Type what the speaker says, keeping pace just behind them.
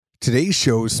Today's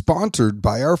show is sponsored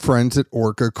by our friends at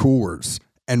Orca Coolers.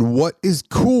 And what is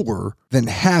cooler than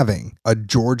having a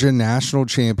Georgia National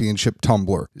Championship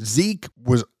tumbler? Zeke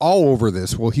was all over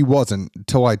this. Well, he wasn't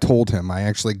until I told him. I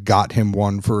actually got him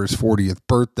one for his 40th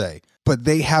birthday. But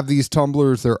they have these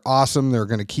tumblers. They're awesome. They're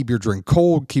going to keep your drink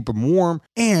cold, keep them warm,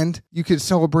 and you can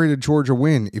celebrate a Georgia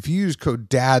win. If you use code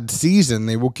DADSEASON,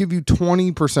 they will give you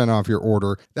 20% off your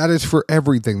order. That is for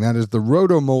everything. That is the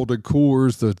roto-molded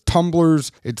coolers, the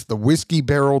tumblers, it's the whiskey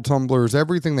barrel tumblers,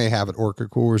 everything they have at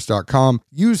orcacoolers.com.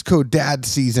 Use code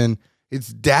DADSEASON. It's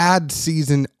Dad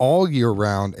Season all year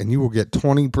round, and you will get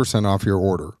 20% off your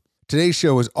order. Today's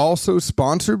show is also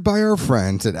sponsored by our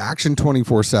friends at Action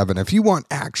 24/7. If you want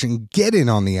action, get in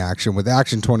on the action with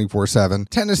Action 24/7.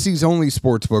 Tennessee's only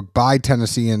sportsbook by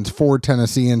Tennesseans for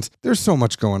Tennesseans. There's so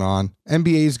much going on.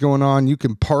 NBA's going on. You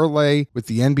can parlay with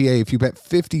the NBA. If you bet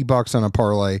 $50 on a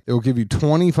parlay, it will give you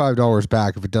 $25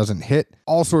 back if it doesn't hit.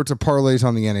 All sorts of parlays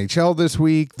on the NHL this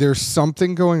week. There's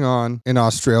something going on in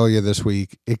Australia this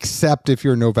week, except if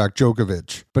you're Novak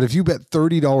Djokovic. But if you bet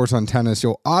 $30 on tennis,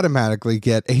 you'll automatically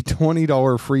get a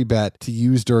 $20 free bet to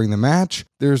use during the match.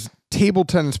 There's table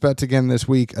tennis bets again this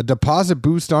week, a deposit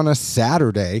boost on a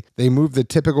Saturday. They moved the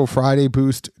typical Friday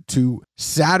boost to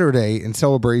Saturday in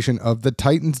celebration of the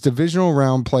Titans divisional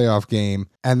round playoff game.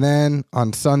 And then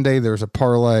on Sunday, there's a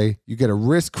parlay. You get a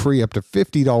risk-free up to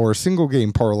 $50 single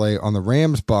game parlay on the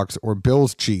Rams, Bucks, or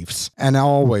Bills, Chiefs. And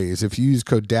always, if you use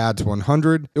code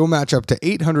DADS100, it will match up to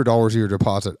 $800 of your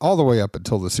deposit all the way up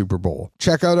until the Super Bowl.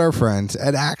 Check out our friends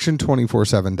at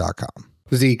action247.com.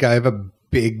 Zeke, I have a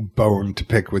big bone to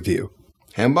pick with you.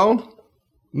 Ham bone?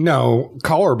 No,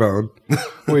 collarbone,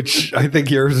 which I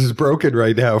think yours is broken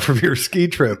right now from your ski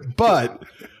trip. But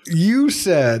you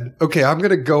said, okay, I'm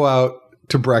going to go out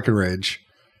to Breckenridge.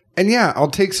 And yeah,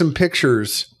 I'll take some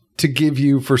pictures to give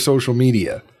you for social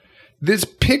media. This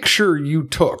picture you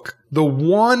took, the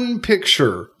one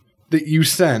picture that you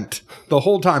sent the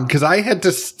whole time, because I had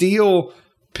to steal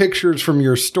pictures from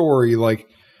your story, like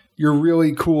your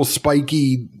really cool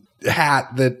spiky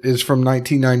hat that is from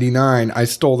 1999. I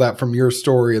stole that from your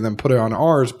story and then put it on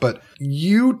ours. But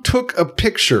you took a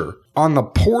picture on the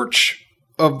porch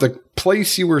of the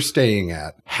place you were staying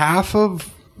at. Half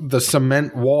of the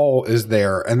cement wall is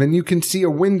there, and then you can see a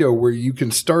window where you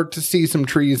can start to see some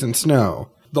trees and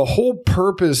snow. The whole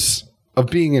purpose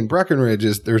of being in Breckenridge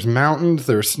is there's mountains,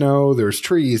 there's snow, there's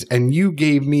trees, and you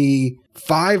gave me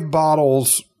 5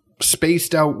 bottles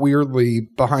spaced out weirdly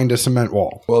behind a cement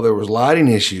wall. Well, there was lighting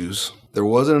issues. There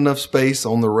wasn't enough space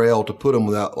on the rail to put them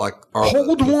without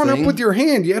hold one up with your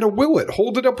hand. You had to will it.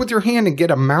 Hold it up with your hand and get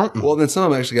a mountain. Well, then some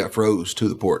of them actually got froze to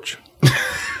the porch.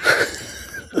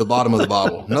 The bottom of the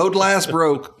bottle. No glass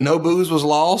broke. No booze was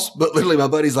lost. But literally my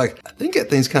buddy's like, I think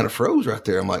that thing's kind of froze right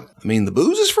there. I'm like, I mean, the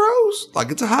booze is froze? Like,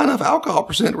 it's a high enough alcohol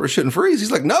percent where it shouldn't freeze. He's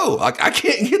like, no, I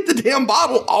can't get the damn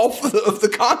bottle off of the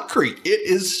concrete. It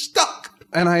is stuck.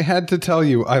 And I had to tell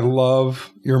you, I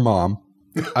love your mom.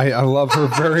 I love her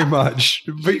very much.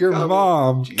 But your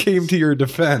mom came to your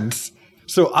defense.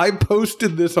 So I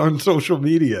posted this on social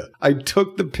media. I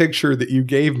took the picture that you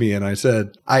gave me and I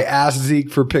said, I asked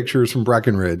Zeke for pictures from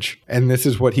Breckenridge, and this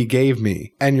is what he gave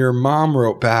me. And your mom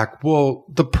wrote back, well,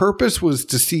 the purpose was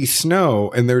to see snow,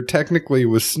 and there technically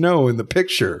was snow in the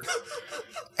picture.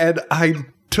 And I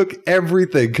took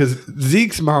everything, because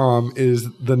Zeke's mom is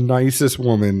the nicest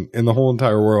woman in the whole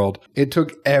entire world. It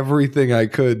took everything I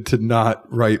could to not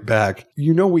write back.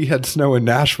 You know, we had snow in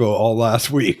Nashville all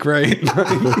last week, right?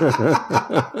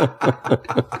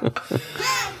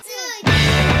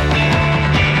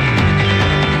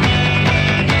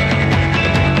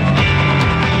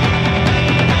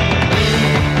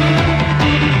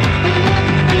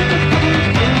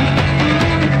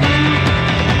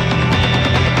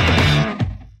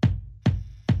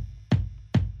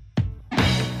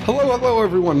 Hello,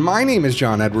 everyone. My name is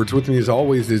John Edwards. With me, as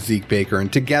always, is Zeke Baker,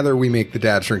 and together we make the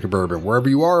Dad's Drinking Bourbon. Wherever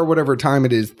you are, whatever time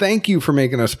it is, thank you for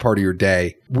making us part of your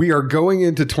day. We are going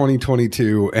into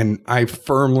 2022, and I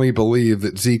firmly believe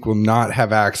that Zeke will not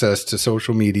have access to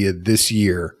social media this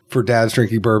year for Dad's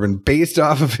Drinking Bourbon based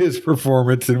off of his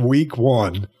performance in week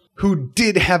 1. Who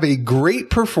did have a great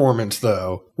performance,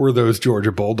 though, were those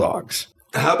Georgia Bulldogs.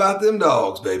 How about them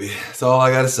dogs, baby? That's all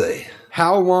I got to say.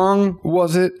 How long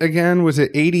was it again? Was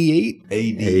it 88?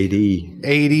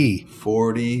 80.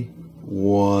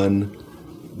 41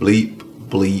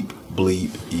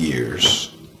 bleep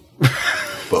years.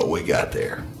 But we got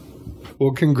there.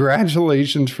 Well,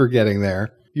 congratulations for getting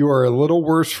there. You are a little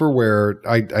worse for wear.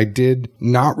 I did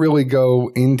not really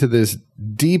go into this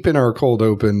deep in our cold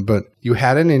open, but you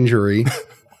had an injury.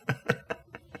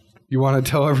 You want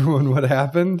to tell everyone what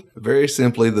happened? Very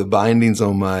simply, the bindings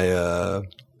on my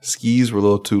skis were a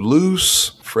little too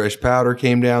loose. Fresh powder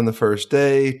came down the first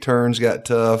day. Turns got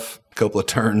tough. A couple of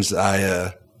turns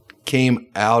I came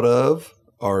out of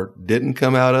or didn't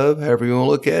come out of, however you want to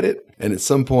look at it. And at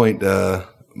some point,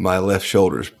 my left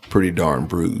shoulder's pretty darn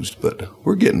bruised, but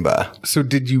we're getting by. So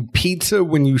did you pizza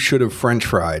when you should have French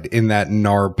fried in that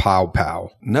Nar Pow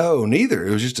Pow? No, neither.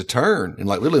 It was just a turn. And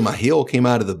like literally my heel came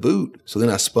out of the boot. So then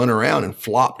I spun around and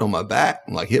flopped on my back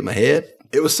and like hit my head.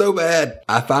 It was so bad.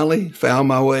 I finally found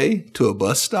my way to a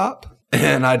bus stop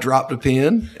and I dropped a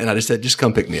pin and I just said, just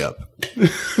come pick me up.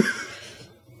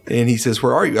 And he says,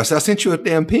 where are you? I said, I sent you a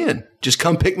damn pin. Just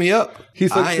come pick me up.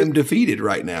 He's like, I am defeated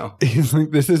right now. He's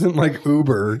like, this isn't like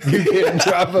Uber. You can't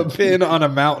drop a pin on a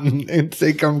mountain and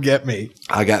say, come get me.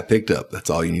 I got picked up. That's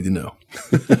all you need to know.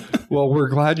 Well, we're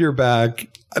glad you're back.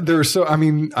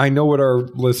 I know what our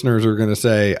listeners are going to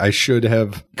say. I should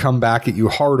have come back at you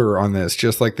harder on this,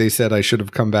 just like they said I should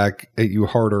have come back at you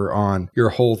harder on your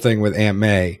whole thing with Aunt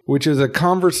May, which is a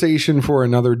conversation for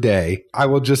another day. I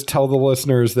will just tell the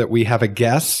listeners that we have a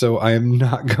guest, so I am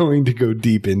not going to go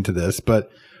deep into this, but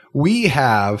we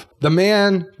have the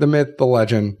man, the myth, the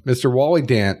legend, Mr. Wally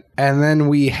Dant, and then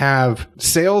we have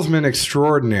salesman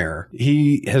extraordinaire.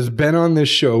 He has been on this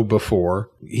show before.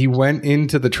 He went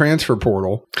into the transfer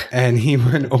portal and he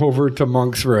went over to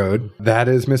Monk's Road. That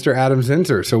is Mr. Adam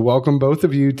Zinser. So welcome both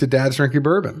of you to Dad's Drinking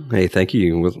Bourbon. Hey, thank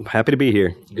you. We're happy to be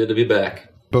here. Good to be back.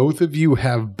 Both of you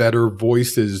have better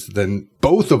voices than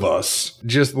both of us.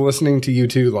 Just listening to you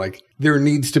two, like, there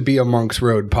needs to be a Monk's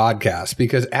Road podcast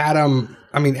because Adam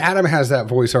has that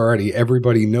voice already.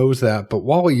 Everybody knows that. But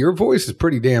Wally, your voice is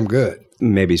pretty damn good.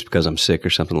 Maybe it's because I'm sick or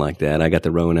something like that. I got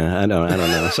the Rona. I don't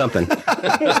know. Something.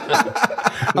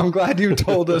 I'm glad you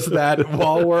told us that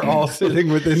while we're all sitting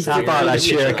within. I thought I'd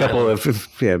share a couple of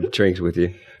drinks with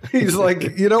you. He's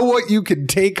like, you know what you could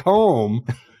take home?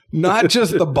 Not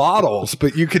just the bottles,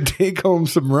 but you could take home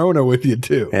some Rona with you,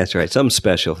 too. That's right. Something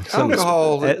special.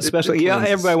 Alcohol. Special. Yeah,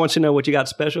 everybody wants to know what you got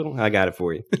special. I got it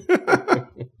for you.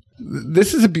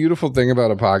 This is a beautiful thing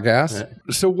about a podcast.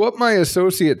 So what my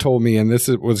associate told me, and this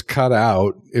was cut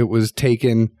out, it was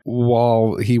taken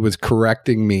while he was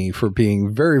correcting me for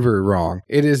being very, very wrong.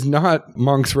 It is not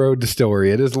Monk's Road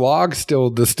Distillery. It is Log Still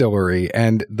Distillery,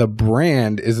 and the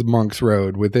brand is Monk's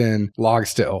Road within Log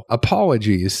Still.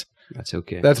 Apologies. That's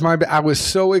okay. I was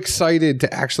so excited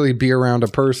to actually be around a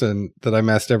person that I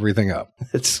messed everything up.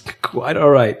 It's quite all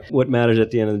right. What matters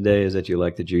at the end of the day is that you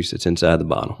like the juice that's inside the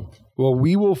bottle. Well,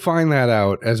 we will find that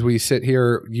out as we sit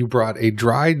here. You brought a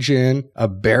dry gin, a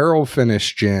barrel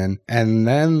finished gin, and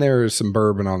then there's some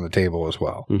bourbon on the table as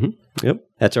well. Mm-hmm. Yep.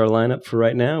 That's our lineup for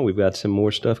right now. We've got some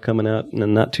more stuff coming out in the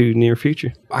not too near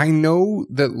future. I know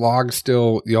that Log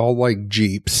Still, y'all like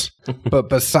Jeeps, but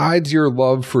besides your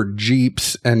love for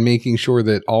Jeeps and making sure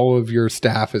that all of your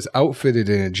staff is outfitted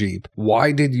in a Jeep,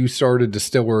 why did you start a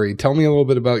distillery? Tell me a little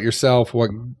bit about yourself. What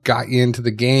got you into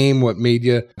the game? What made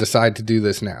you decide to do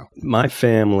this now? My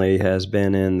family has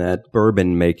been in that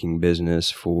bourbon making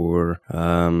business for,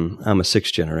 I'm a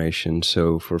sixth generation,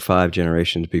 so for 5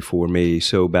 generations before me.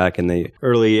 So back in the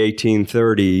early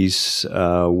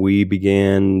 1830s, we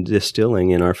began distilling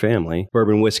in our family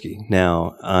bourbon whiskey.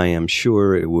 Now, I am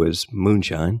sure it was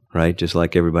moonshine, right? Just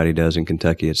like everybody does in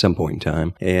Kentucky at some point in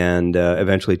time, and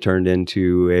eventually turned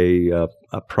into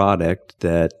a product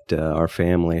that our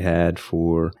family had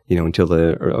for, until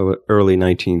the early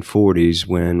 1940s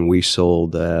when we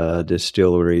sold a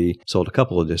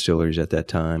couple of distilleries at that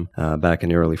time, back in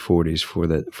the early 40s for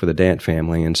the Dant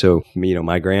family. And so,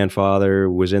 my grandfather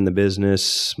was in the business.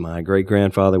 My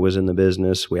great-grandfather was in the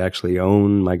business. We actually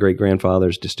own my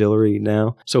great-grandfather's distillery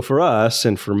now. So for us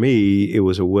and for me, it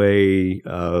was a way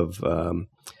of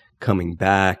coming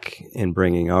back and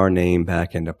bringing our name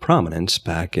back into prominence,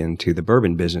 back into the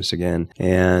bourbon business again.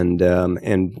 And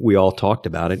we all talked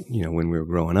about it, when we were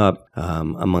growing up,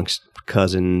 amongst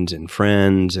cousins and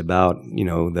friends about,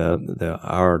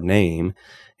 our name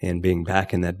and being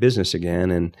back in that business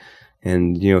again.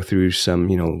 And through some,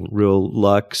 real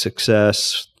luck,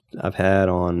 success I've had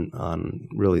on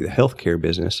really the healthcare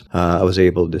business, I was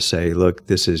able to say, look,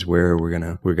 this is where we're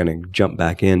gonna jump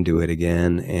back into it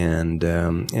again and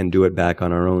do it back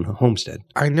on our own homestead.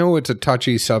 I know it's a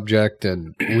touchy subject,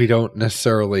 and we don't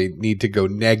necessarily need to go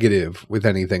negative with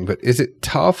anything, but is it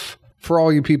tough for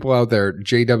all you people out there?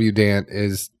 J.W. Dant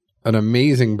is an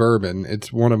amazing bourbon.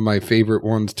 It's one of my favorite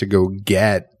ones to go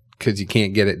get because you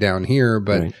can't get it down here,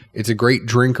 but It's a great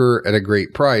drinker at a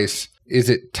great price. is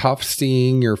it tough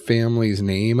seeing your family's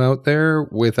name out there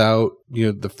without,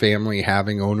 the family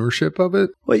having ownership of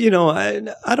it? Well,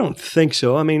 I don't think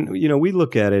so. I mean, we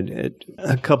look at it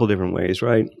a couple different ways,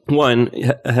 right? One,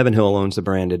 Heaven Hill owns the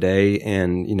brand today,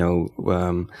 and,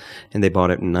 and they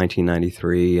bought it in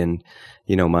 1993. And,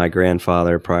 my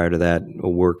grandfather prior to that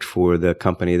worked for the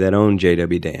company that owned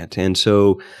J.W. Dant. And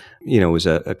so, it was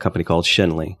a company called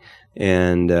Schenley.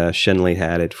 And Schenley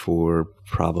had it for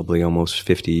probably almost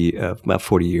about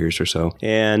 40 years or so.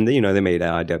 And, they made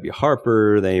I.W.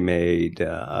 Harper. They made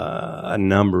a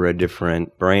number of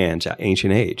different brands,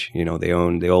 Ancient Age. They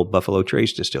owned the old Buffalo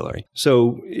Trace distillery.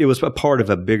 So it was a part of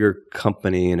a bigger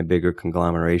company and a bigger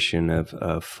conglomeration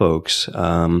of folks.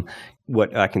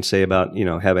 What I can say about,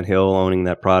 Heaven Hill owning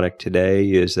that product today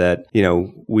is that,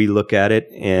 we look at it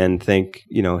and think,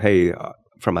 hey,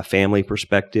 from a family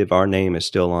perspective, our name is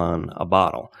still on a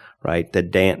bottle, right? The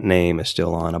Dant name is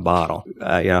still on a bottle.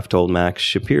 I've told Max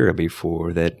Shapiro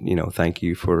before that, thank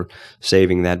you for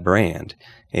saving that brand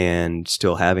and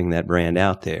still having that brand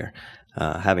out there.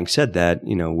 Having said that,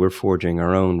 we're forging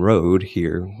our own road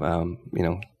here,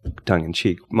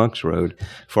 tongue-in-cheek, Monk's Road,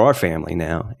 for our family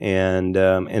now.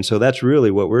 And so that's really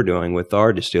what we're doing with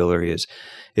our distillery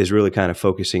is really kind of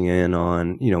focusing in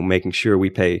on, making sure we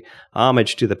pay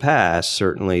homage to the past,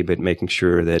 certainly, but making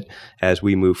sure that as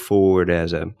we move forward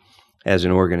as an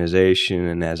organization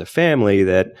and as a family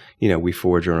that, we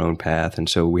forge our own path. And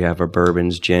so we have our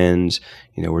bourbons, gins,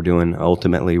 we're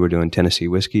doing Tennessee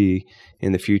whiskey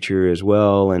in the future as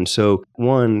well. And so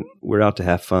one, we're out to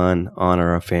have fun,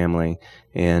 honor our family,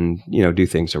 and, do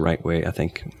things the right way, I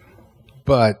think.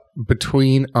 But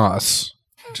between us,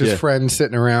 just friends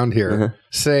sitting around here,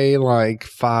 say like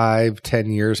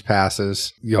 5-10 years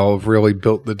passes, y'all have really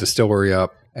built the distillery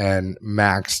up, and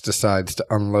Max decides to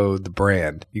unload the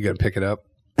brand. You gonna pick it up?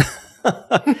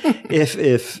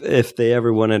 If they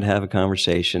ever wanted to have a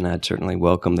conversation, I'd certainly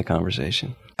welcome the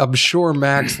conversation. I'm sure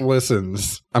Max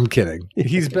listens. I'm kidding.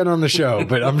 He's been on the show,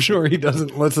 but I'm sure he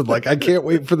doesn't listen. Like, I can't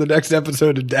wait for the next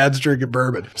episode of Dad's Drinking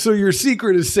Bourbon. So your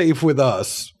secret is safe with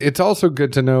us. It's also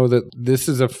good to know that this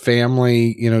is a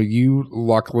family. You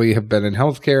luckily have been in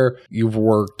healthcare. You've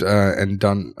worked and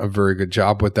done a very good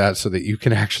job with that so that you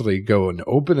can actually go and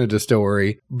open a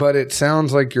distillery. But it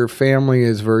sounds like your family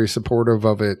is very supportive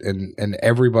of it, and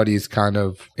everybody's kind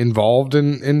of involved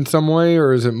in some way,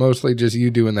 or is it mostly just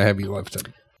you doing the heavy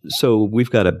lifting? So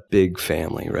we've got a big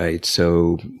family, right?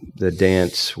 So the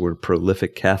Dants were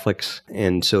prolific Catholics,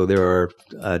 and so there are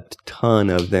a ton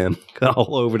of them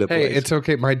all over the place. Hey, it's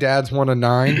okay. My dad's one of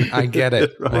 9. I get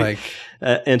it. Right.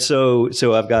 And so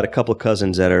I've got a couple of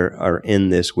cousins that are in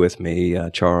this with me,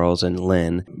 Charles and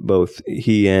Lynn. Both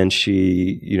he and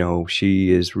she,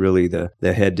 she is really the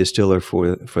head distiller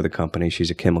for the company. She's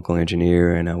a chemical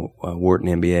engineer and a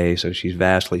Wharton MBA, so she's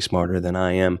vastly smarter than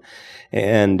I am.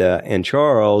 And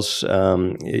Charles,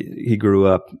 he grew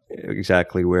up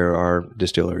exactly where our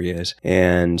distillery is,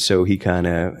 and so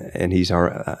he's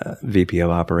our VP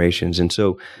of operations, and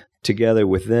so together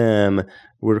with them,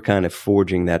 we're kind of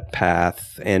forging that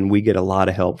path, and we get a lot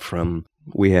of help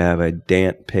we have a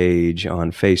Dant page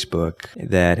on Facebook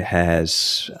that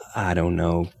has,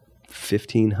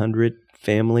 1,500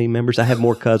 family members. I have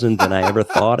more cousins than I ever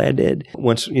thought I did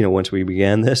once we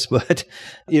began this, but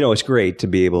it's great to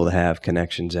be able to have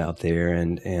connections out there.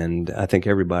 And I think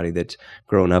everybody that's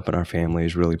grown up in our family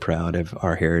is really proud of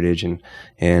our heritage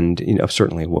and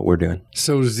certainly what we're doing.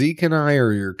 So Zeke and I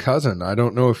are your cousin. I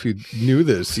don't know if you knew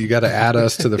this. You got to add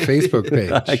us to the Facebook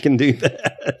page. I can do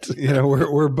that.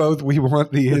 We're both, we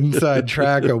want the inside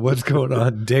track of what's going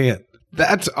on, Dant.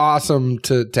 That's awesome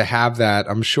to have that.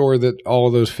 I'm sure that all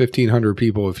of those 1,500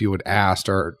 people, if you would ask,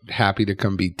 are happy to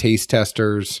come be taste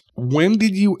testers. When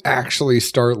did you actually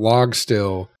start Log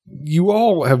Still? You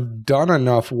all have done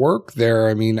enough work there.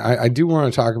 I mean, I do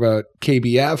want to talk about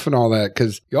KBF and all that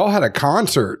because y'all had a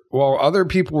concert while other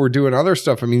people were doing other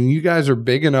stuff. I mean, you guys are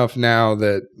big enough now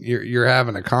that you're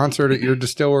having a concert at your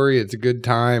distillery. It's a good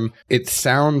time. It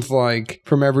sounds like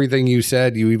from everything you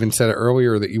said, you even said it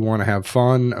earlier that you want to have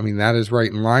fun. I mean, that is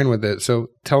right in line with it.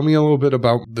 So tell me a little bit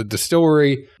about the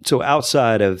distillery. So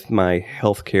outside of my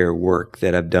healthcare work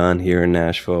that I've done here in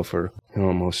Nashville for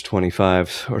almost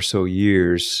 25 or so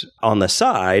years, on the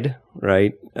side,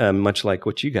 right, much like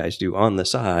what you guys do on the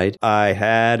side, I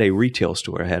had a retail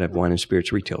store. I had a wine and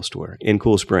spirits retail store in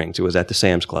Cool Springs. It was at the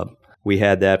Sam's Club. We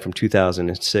had that from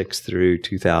 2006 through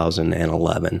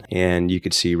 2011. And you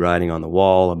could see writing on the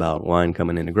wall about wine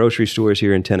coming into grocery stores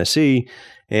here in Tennessee.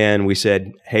 And we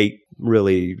said, hey,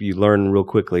 really, you learn real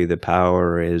quickly the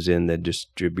power is in the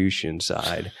distribution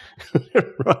side,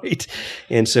 right?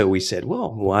 And so we said,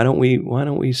 well, why don't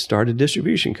we start a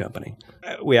distribution company?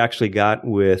 We actually got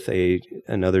with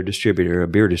another distributor, a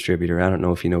beer distributor. I don't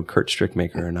know if you know Kurt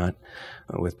Strickmaker or not,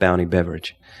 with Bounty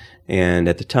Beverage. And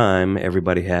at the time,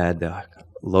 everybody had the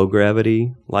low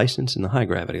gravity license and the high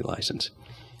gravity license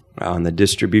on the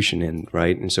distribution end,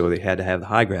 right? And so they had to have the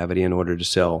high gravity in order to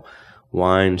sell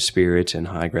wine, spirits, and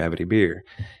high gravity beer.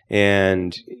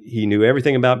 And he knew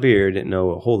everything about beer, didn't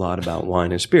know a whole lot about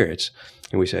wine and spirits.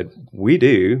 And we said, we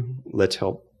do, let's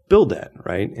help build that,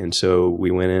 right? And so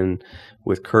we went in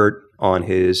with Kurt on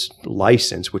his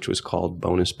license, which was called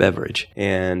Bonus Beverage.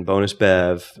 And Bonus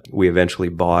Bev, we eventually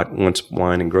bought once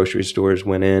wine and grocery stores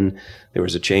went in. There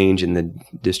was a change in the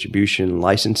distribution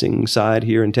licensing side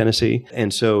here in Tennessee.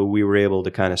 And so we were able to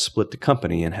kind of split the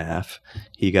company in half.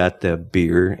 He got the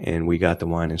beer and we got the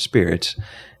wine and spirits.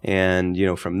 And,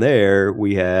 from there,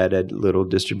 we had a little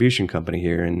distribution company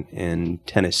here in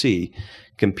Tennessee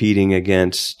competing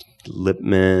against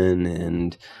Lipman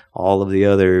and all of the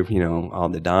other, all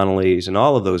the Donnellys and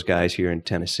all of those guys here in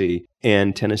Tennessee.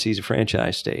 And Tennessee's a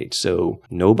franchise state, so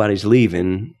nobody's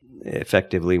leaving.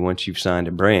 Effectively, once you've signed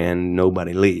a brand,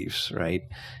 nobody leaves, right?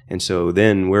 And so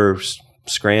then we're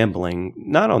scrambling,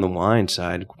 not on the wine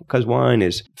side, because wine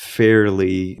is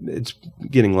it's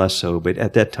getting less so, but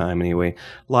at that time anyway,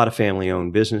 a lot of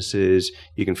family-owned businesses.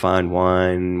 You can find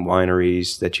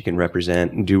wineries that you can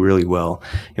represent and do really well.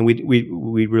 And we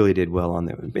really did well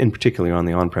in particular on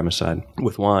the on-premise side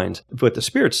with wines. But the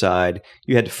spirit side,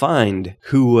 you had to find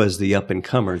who was the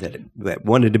up-and-comer that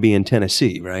wanted to be in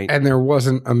Tennessee, right? And there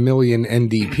wasn't a million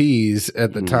NDPs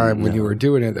at the time when you were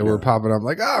doing it that were popping up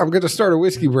like, I'm going to start a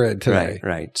whiskey brand today.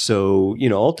 Right. So,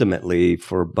 ultimately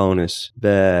for Bonus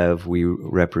Bev, we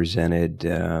represented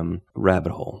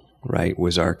Rabbit Hole, right,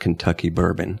 was our Kentucky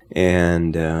bourbon.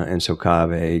 And so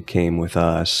Cave came with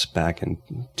us back in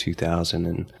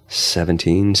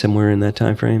 2017, somewhere in that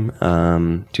time frame,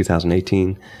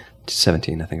 2018 to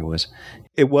 17, I think it was.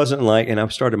 It wasn't and I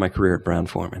started my career at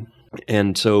Brown-Forman.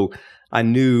 And so I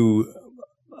knew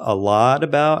a lot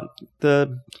about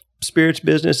the spirits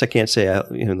business. I can't say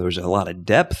there was a lot of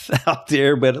depth out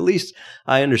there, but at least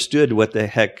I understood what the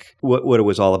heck what it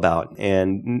was all about.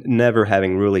 And never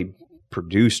having really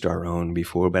produced our own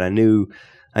before, but I knew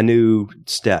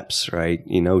steps, right?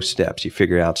 Steps. You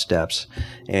figure out steps,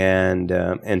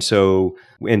 and so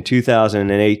in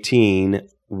 2018,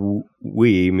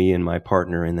 me and my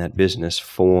partner in that business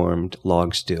formed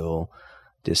Log Still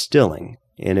Distilling,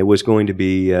 and it was going to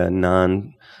be a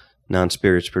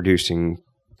non-spirits producing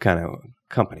kind of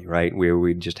company, right? Where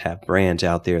we'd just have brands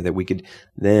out there that we could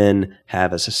then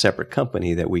have as a separate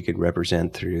company that we could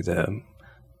represent through the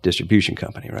distribution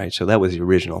company, right? So that was the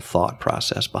original thought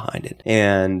process behind it.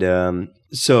 And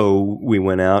so we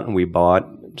went out and we bought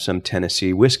some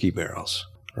Tennessee whiskey barrels,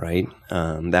 right?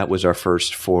 That was our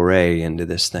first foray into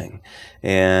this thing.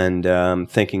 And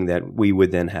thinking that we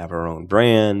would then have our own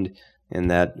brand, and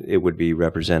that it would be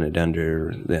represented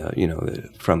under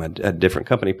from a different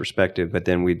company perspective, but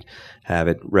then we'd have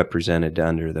it represented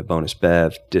under the Bonus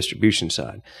Bev distribution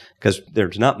side. Because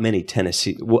there's not many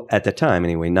at the time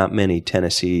anyway, not many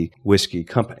Tennessee whiskey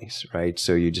companies, right?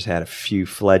 So you just had a few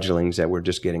fledglings that were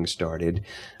just getting started,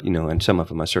 and some of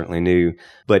them I certainly knew,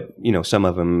 but, some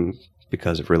of them,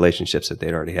 because of relationships that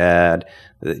they'd already had,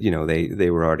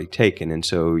 they were already taken. And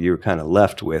so you're kind of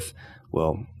left with,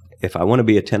 well, if I want to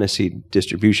be a Tennessee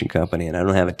distribution company and I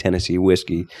don't have a Tennessee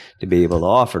whiskey to be able to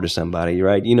offer to somebody,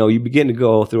 right? You begin to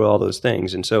go through all those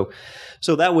things. And so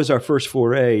that was our first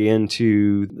foray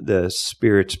into the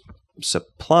spirits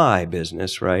supply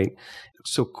business, right?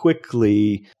 So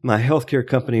quickly, my healthcare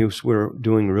companies were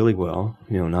doing really well,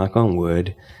 knock on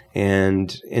wood.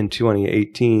 And in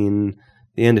 2018,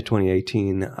 the end of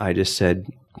 2018, I just said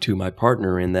to my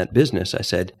partner in that business, I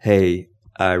said, hey,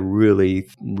 I really,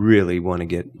 really want to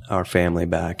get our family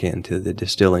back into the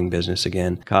distilling business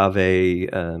again. Cave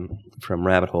from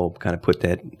Rabbit Hole kind of put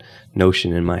that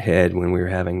notion in my head when we were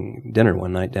having dinner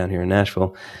one night down here in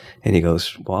Nashville. And he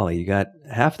goes, Wally, you got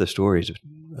half the story is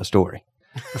a story,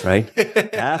 right?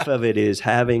 Half of it is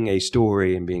having a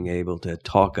story and being able to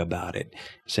talk about it.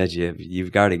 He says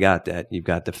you've already got that. You've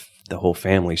got the whole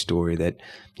family story that,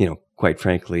 quite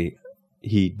frankly,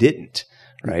 he didn't.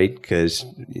 Right? Because,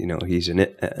 he's an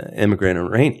immigrant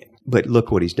Iranian. But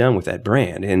look what he's done with that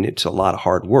brand. And it's a lot of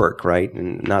hard work, right?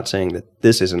 And not saying that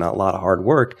this isn't a lot of hard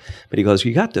work, but he goes,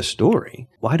 you got the story.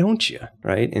 Why don't you?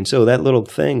 Right? And so that little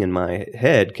thing in my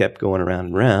head kept going around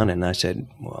and around. And I said,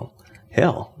 well,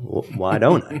 hell, why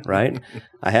don't I, right?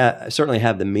 I certainly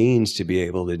have the means to be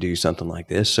able to do something like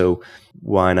this, so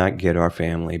why not get our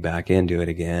family back into it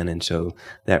again? And so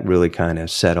that really kind of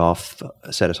set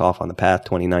us off on the path.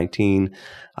 2019,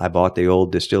 I bought the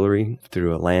old distillery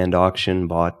through a land auction,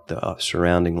 bought the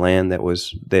surrounding land that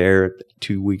was there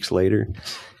 2 weeks later,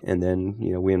 and then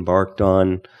we embarked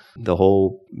on the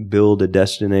whole build a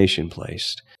destination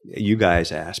place. You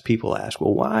guys people ask,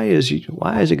 well, why is it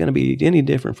going to be any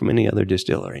different from any other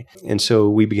distillery? And so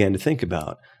we began to think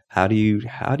about how do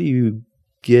you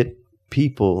get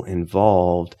people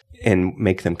involved and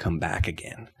make them come back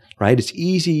again, right? It's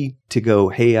easy to go,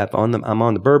 hey, I'm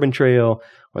on the Bourbon Trail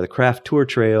or the Craft Tour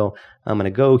Trail. I'm going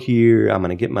to go here. I'm going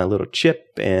to get my little chip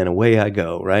and away I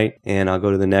go, right? And I'll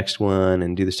go to the next one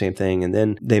and do the same thing. And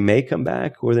then they may come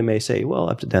back or they may say, well,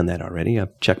 I've done that already.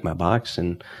 I've checked my box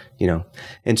and,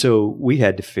 And so we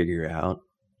had to figure out,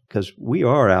 because we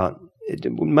are out,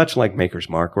 much like Maker's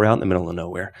Mark, we're out in the middle of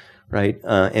nowhere, right?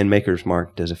 And Maker's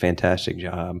Mark does a fantastic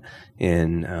job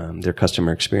in their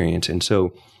customer experience. And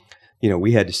so,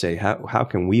 we had to say, how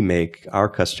can we make our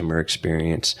customer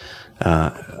experience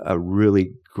a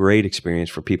really great experience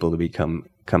for people to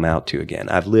come out to again?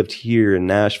 I've lived here in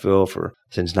Nashville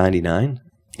since 99.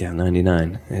 Yeah,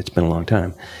 99. It's been a long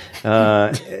time.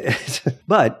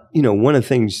 But, one of the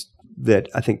things that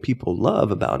I think people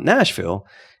love about Nashville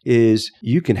is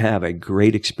you can have a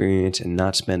great experience and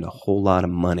not spend a whole lot of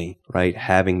money, right,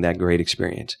 having that great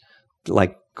experience.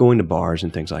 Like going to bars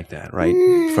and things like that, right?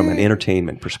 From an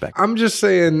entertainment perspective. I'm just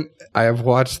saying, I have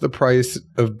watched the price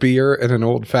of beer and an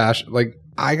old fashioned. Like,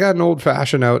 I got an old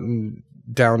fashioned out in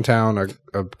downtown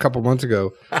a couple months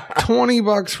ago.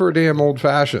 $20 for a damn old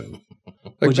fashioned.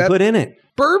 Like, what'd you put in it?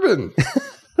 Bourbon.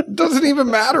 Doesn't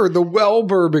even matter. The well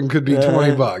bourbon could be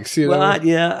 $20. Well,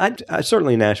 I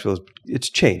certainly Nashville, it's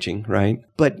changing, right?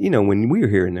 But when we were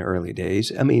here in the early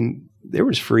days, I mean, there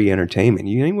was free entertainment.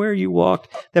 Anywhere you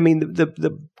walked, I mean,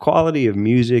 the quality of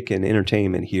music and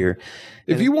entertainment here.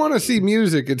 If you want to see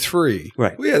music, it's free.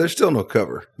 Right. Well, yeah, there's still no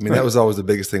cover. I mean, that was always the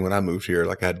biggest thing when I moved here.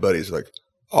 Like, I had buddies like,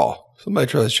 oh, somebody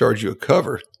tries to charge you a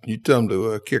cover. You tell them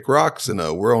to kick rocks and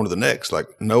we're on to the next. Like,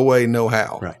 no way, no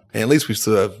how. Right. And at least we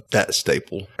still have that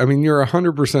staple. I mean, you're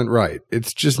 100% right.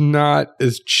 It's just not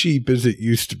as cheap as it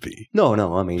used to be. No.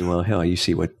 I mean, well, hell, you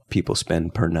see what people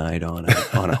spend per night on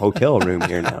a hotel room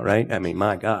here now, right? I mean,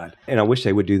 my God. And I wish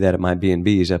they would do that at my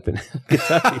B&Bs up in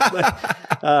Kentucky.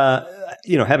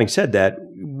 But, having said that,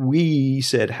 we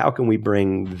said, how can we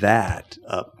bring that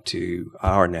up to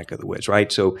our neck of the woods, right?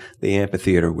 So the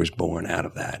amphitheater was born out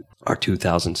of that, our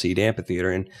 2,000-seat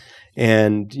amphitheater.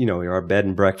 And our bed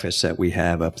and breakfast that we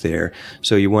have up there.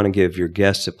 So you want to give your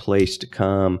guests a place to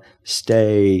come,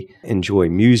 stay, enjoy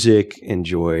music,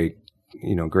 enjoy,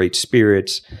 great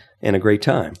spirits and a great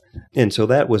time. And so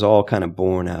that was all kind of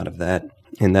born out of that.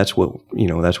 And that's what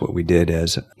we did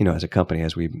as a company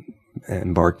as we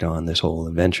embarked on this whole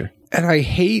adventure. And I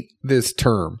hate this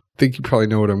term. I think you probably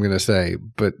know what I'm going to say,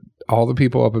 but all the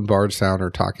people up in Bardstown are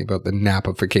talking about the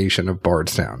Napification of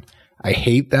Bardstown. I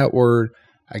hate that word.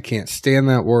 I can't stand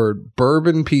that word.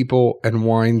 Bourbon people and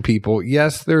wine people,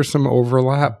 yes, there's some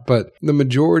overlap, but the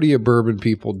majority of bourbon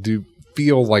people do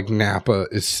feel like Napa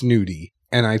is snooty.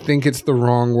 And I think it's the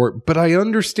wrong word, but I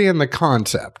understand the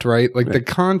concept, right? Like, the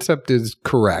concept is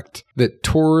correct, that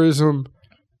tourism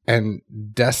and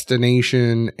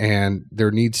destination, and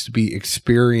there needs to be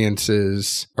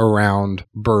experiences around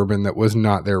bourbon that was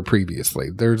not there previously.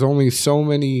 There's only so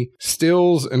many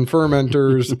stills and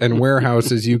fermenters and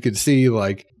warehouses you could see.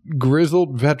 Like,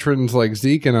 grizzled veterans like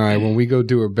Zeke and I, when we go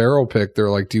do a barrel pick, they're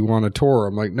like, do you want a tour?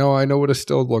 I'm like, no, I know what a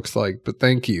still looks like, but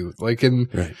thank you. Like, and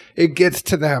it gets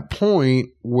to that point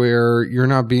where you're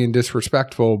not being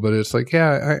disrespectful, but it's like,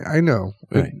 yeah, I know.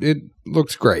 Right. It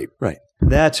looks great. Right.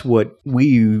 That's what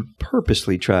we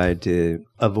purposely tried to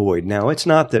avoid. Now, it's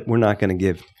not that we're not going to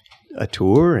give a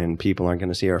tour and people aren't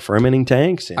going to see our fermenting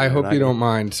tanks. I hope you don't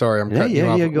mind. Sorry, I'm cutting you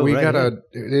off.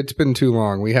 It's been too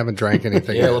long. We haven't drank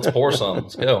anything. Yeah, let's pour some.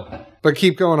 Let's go. But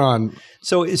keep going on.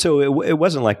 So it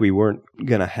wasn't like we weren't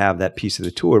going to have that piece of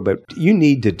the tour, but you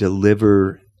need to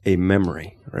deliver a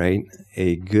memory, right?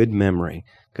 A good memory.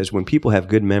 Because when people have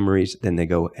good memories, then they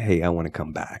go, hey, I want to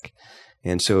come back.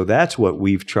 And so that's what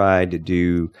we've tried to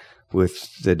do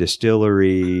with the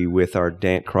distillery, with our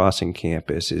Dant Crossing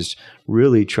campus, is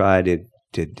really try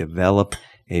to develop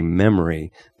a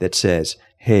memory that says,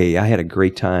 hey, I had a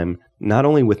great time, not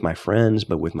only with my friends,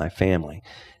 but with my family.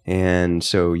 And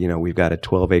so, we've got a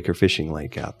 12-acre fishing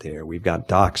lake out there. We've got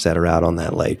docks that are out on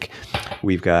that lake.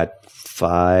 We've got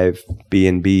 5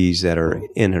 B&Bs that are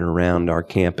in and around our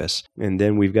campus. And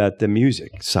then we've got the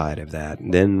music side of that.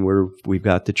 And then we've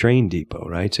got the train depot,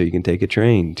 right? So you can take a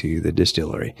train to the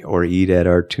distillery or eat at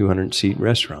our 200-seat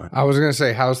restaurant. I was going to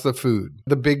say, how's the food?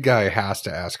 The big guy has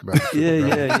to ask about the food.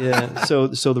 Yeah.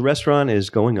 So the restaurant is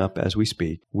going up as we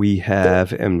speak. We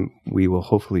have, and we will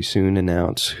hopefully soon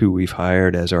announce who we've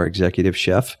hired as our executive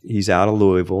chef. He's out of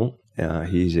Louisville.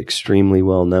 He's extremely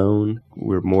well known.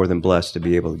 We're more than blessed to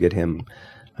be able to get him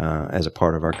as a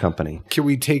part of our company. Can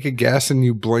we take a guess and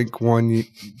you blink one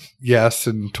yes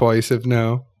and twice if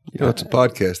no? You know, it's a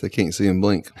podcast. They can't see him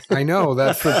blink. I know.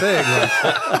 That's the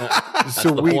thing.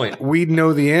 So we'd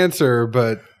know the answer,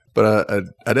 but I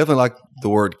definitely like the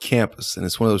word campus. And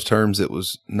it's one of those terms that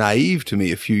was naive to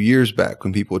me a few years back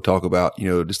when people would talk about,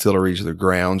 distilleries or their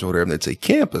grounds or whatever, and they'd say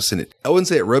campus. And I wouldn't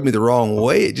say it rubbed me the wrong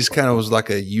way. It just kind of was like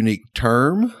a unique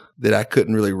term that I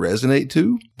couldn't really resonate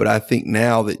to. But I think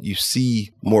now that you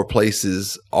see more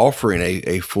places offering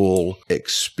a full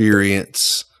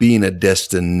experience, being a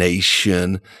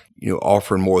destination,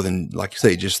 offering more than, like you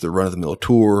say, just the run-of-the-mill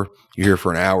tour. You're here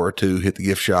for an hour or two, hit the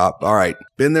gift shop. All right,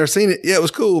 been there, seen it. Yeah, it was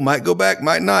cool. Might go back,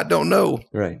 might not, don't know.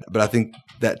 Right. But I think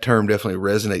that term definitely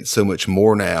resonates so much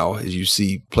more now as you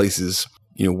see places,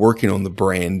 working on the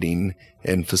branding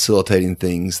and facilitating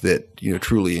things that,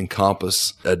 truly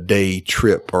encompass a day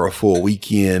trip or a full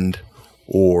weekend,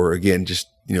 or again, just,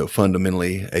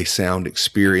 fundamentally a sound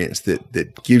experience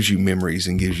that gives you memories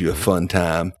and gives you a fun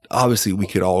time. Obviously, we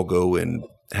could all go and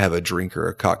have a drink or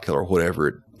a cocktail or whatever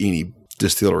at any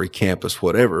distillery, campus,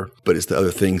 whatever. But it's the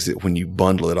other things that when you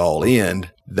bundle it all in,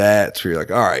 that's where you're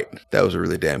like, all right, that was a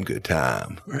really damn good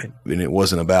time. Right. And it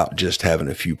wasn't about just having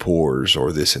a few pours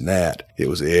or this and that. It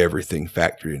was everything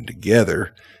factored in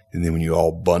together. And then when you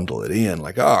all bundle it in,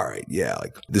 like, all right, yeah,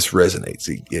 like this resonates.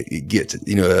 It gets it.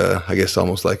 I guess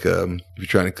almost like if you're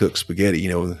trying to cook spaghetti,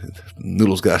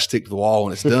 noodles got to stick to the wall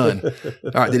when it's done.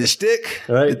 All right, did it stick?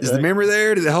 Is the memory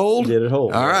there? Did it hold? Did it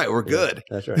hold? All right, we're good.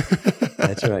 That's right.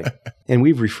 That's right. And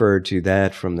we've referred to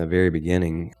that from the very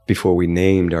beginning before we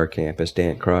named our campus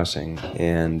Dant Crossing.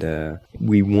 And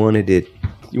we wanted it.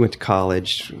 You went to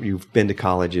college. You've been to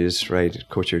colleges, right? Of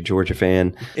course, you're a Georgia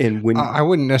fan. And when I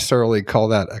wouldn't necessarily call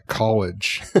that a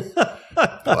college.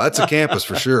 Well, that's a campus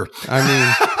for sure. I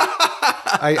mean,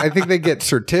 I think they get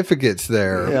certificates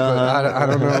there, but I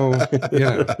don't know.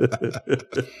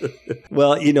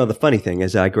 Well, the funny thing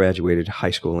is I graduated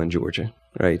high school in Georgia,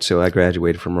 right? So I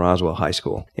graduated from Roswell High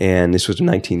School, and this was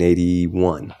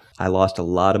 1981. I lost a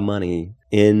lot of money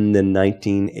in the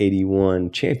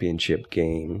 1981 championship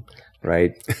game,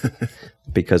 right?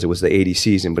 Because it was the 80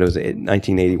 season, but it was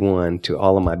 1981 to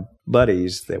all of my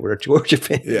buddies that were Georgia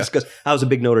fans because I was a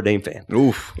big Notre Dame fan.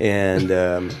 Oof.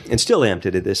 And still am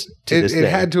to this day. It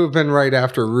had to have been right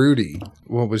after Rudy.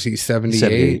 What was he,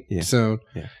 78? Yeah. So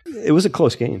it was a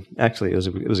close game. Actually, it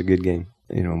was a good game.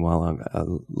 While I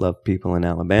love people in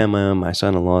Alabama, my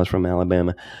son-in-law is from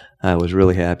Alabama. I was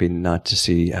really happy not to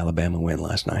see Alabama win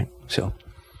last night. So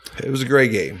it was a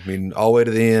great game. I mean, all the way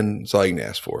to the end, that's all you can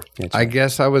ask for. I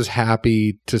guess I was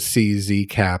happy to see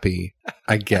Zeke happy,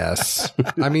 I guess.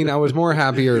 I mean, I was more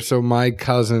happier. So my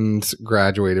cousins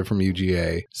graduated from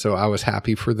UGA, so I was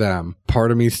happy for them.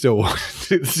 Part of me still wanted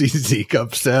to see Zeke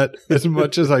upset as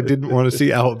much as I didn't want to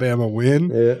see Alabama win.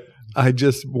 yeah. I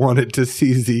just wanted to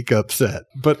see Zeke upset.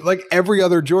 But like every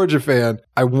other Georgia fan,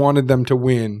 I wanted them to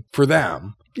win for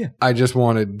them. Yeah. I just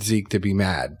wanted Zeke to be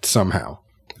mad somehow.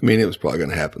 I mean, it was probably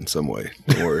going to happen some way.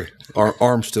 Don't worry.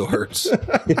 Arm still hurts.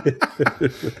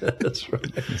 That's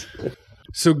right.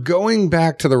 So going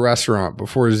back to the restaurant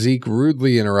before Zeke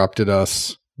rudely interrupted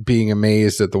us being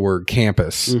amazed at the word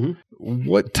campus,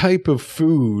 what type of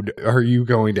food are you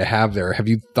going to have there? Have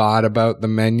you thought about the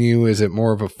menu? Is it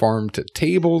more of a farm to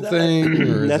table thing?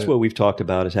 Or That's what we've talked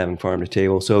about, is having farm to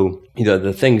table. So,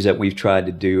 the things that we've tried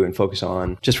to do and focus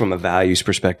on just from a values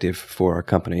perspective for our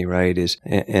company, right, is,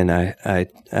 and I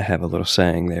have a little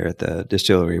saying there at the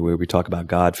distillery where we talk about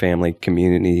God, family,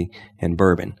 community, and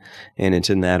bourbon. And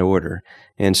it's in that order.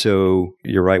 And so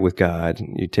you're right with God,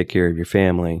 you take care of your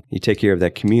family, you take care of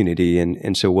that community.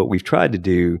 And so what we've tried to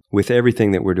do with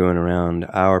everything that we're doing around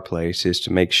our place is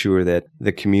to make sure that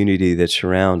the community that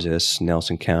surrounds us,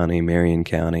 Nelson County, Marion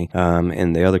County,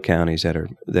 and the other counties that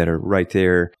are right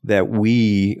there, that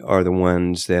we are the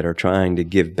ones that are trying to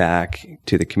give back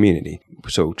to the community.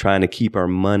 So trying to keep our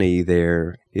money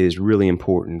there is really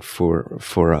important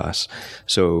for us.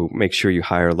 So make sure you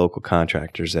hire local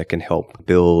contractors that can help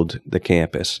build the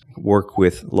campus, work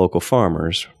with local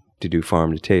farmers, to do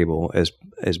farm to table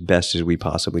as best as we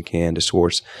possibly can to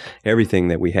source everything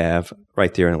that we have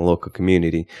right there in the local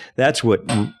community. That's what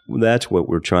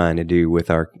we're trying to do with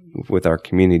our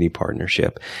community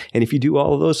partnership. And if you do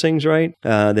all of those things right,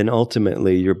 then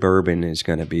ultimately your bourbon is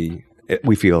going to be.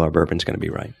 We feel our bourbon's going to be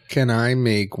right. Can I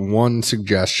make one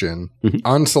suggestion?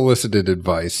 Unsolicited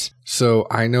advice. So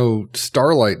I know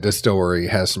Starlight Distillery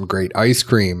has some great ice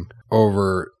cream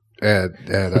over at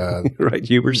right,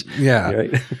 Huber's. Yeah.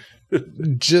 Right?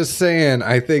 Just saying,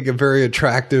 I think a very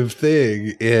attractive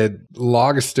thing in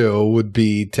Logstill would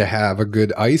be to have a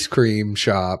good ice cream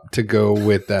shop to go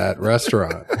with that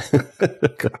restaurant.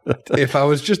 If I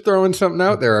was just throwing something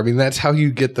out there, I mean, that's how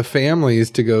you get the families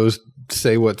to go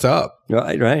say what's up.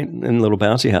 Right. And little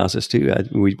bouncy houses too.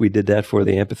 We did that for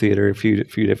the amphitheater a few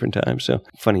different times. So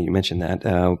funny you mentioned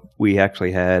that. We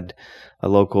actually had a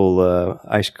local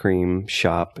ice cream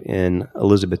shop in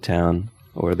Elizabethtown,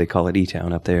 or they call it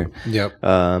E-Town up there. Yep.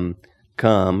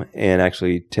 Come and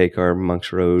actually take our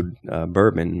Monks Road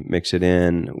bourbon, mix it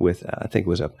in with, I think it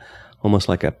was almost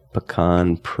like a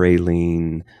pecan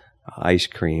praline ice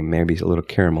cream, maybe a little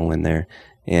caramel in there.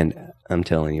 And I'm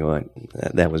telling you what,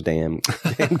 that was damn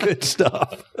good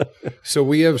stuff. So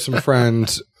we have some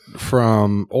friends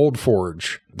from Old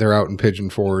Forge. They're out in Pigeon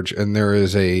Forge, and there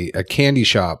is a candy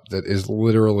shop that is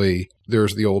literally,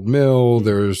 there's the old mill,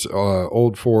 there's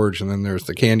Old Forge, and then there's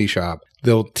the candy shop.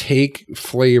 They'll take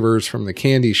flavors from the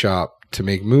candy shop to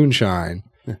make moonshine,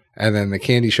 and then the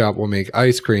candy shop will make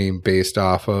ice cream based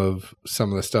off of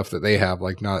some of the stuff that they have,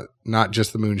 like not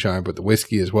just the moonshine, but the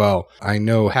whiskey as well. I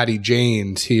know Hattie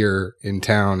Jane's here in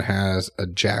town has a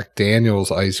Jack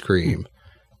Daniel's ice cream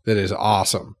that is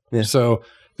awesome. Yeah. So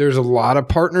there's a lot of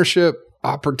partnership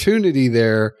opportunity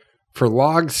there for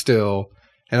Logstill.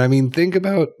 And I mean, think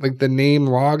about like the name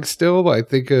Logstill. I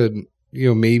think,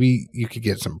 maybe you could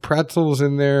get some pretzels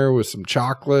in there with some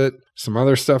chocolate, some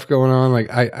other stuff going on. Like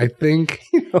I think,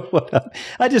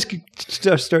 I just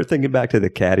start thinking back to the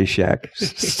Caddyshack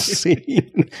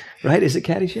scene, right? Is it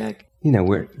Caddyshack?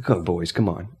 Go boys, come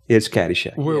on. It's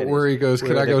Caddyshack. Where he goes,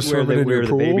 can I go swimming in your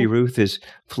pool? Where the baby Ruth is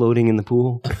floating in the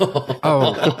pool.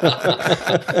 Oh.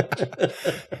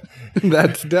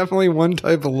 That's definitely one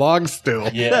type of Logstill.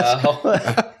 Yeah.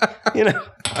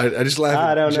 I just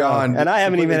laugh at John. And I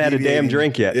haven't even had a damn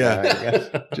drink yet.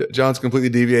 Yeah. John's completely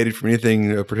deviated from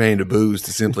anything pertaining to booze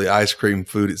to simply ice cream,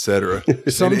 food, etc.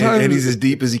 Sometimes, and he's as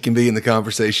deep as he can be in the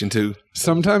conversation too.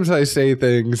 Sometimes I say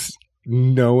things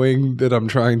knowing that I'm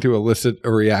trying to elicit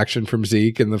a reaction from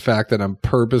Zeke, and the fact that I'm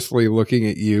purposely looking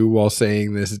at you while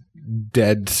saying this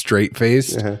dead straight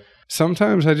face. Uh-huh.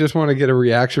 Sometimes I just want to get a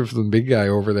reaction from the big guy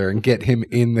over there and get him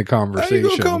in the conversation. How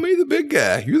you gonna call me the big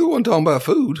guy? You're the one talking about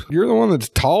food. You're the one that's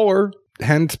taller,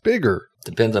 hence bigger.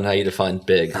 Depends on how you define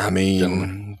big. I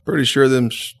mean, pretty sure them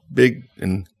big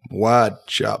and wide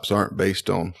shops aren't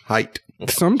based on height.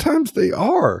 Sometimes they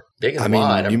are. Big and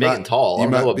wide. I'm big and tall. I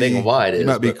don't know what big and wide is. You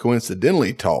might be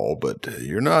coincidentally tall, but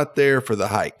you're not there for the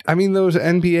height. I mean, those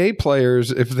NBA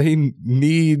players, if they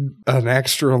need an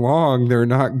extra long, they're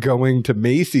not going to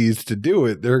Macy's to do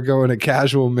it. They're going to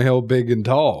Casual Male Big and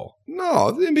Tall.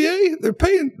 No, the NBA,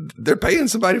 they're paying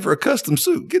somebody for a custom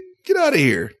suit. Get out of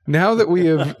here. Now that we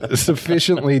have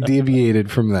sufficiently deviated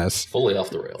from this. Fully off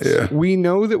the rails. Yeah. We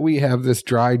know that we have this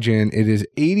dry gin. It is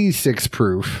 86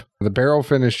 proof. The barrel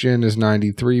finished gin is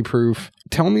 93 proof.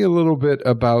 Tell me a little bit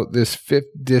about this 5th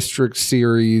District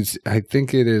series. I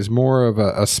think it is more of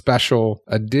a special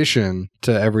addition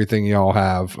to everything y'all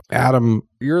have. Adam,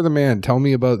 you're the man. Tell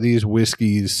me about these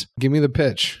whiskeys. Give me the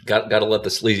pitch. Got to let the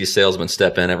sleazy salesman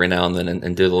step in every now and then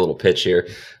and do the little pitch here.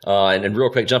 And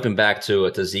real quick, jumping back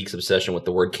to Zeke's obsession with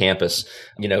the word campus.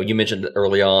 You mentioned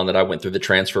early on that I went through the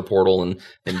transfer portal and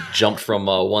jumped from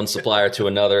one supplier to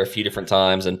another a few different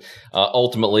times. And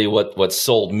ultimately, what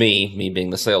sold me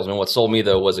being the salesman, what sold me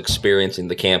though was experiencing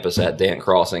the campus at Dant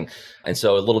Crossing. And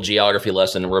so a little geography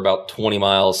lesson. We're about 20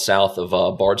 miles south of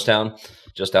Bardstown,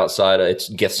 just outside. It's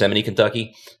Gethsemane,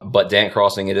 Kentucky. But Dant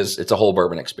Crossing, it's a whole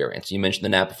bourbon experience. You mentioned the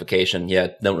napification. Yeah,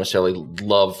 don't necessarily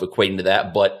love equating to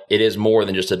that, but it is more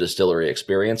than just a distillery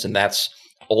experience. And that's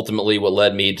ultimately what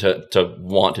led me to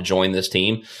want to join this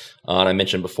team. And I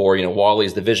mentioned before,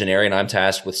 Wally's the visionary, and I'm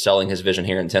tasked with selling his vision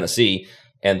here in Tennessee.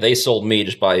 And they sold me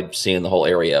just by seeing the whole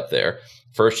area up there.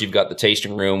 First, you've got the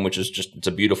tasting room, which is it's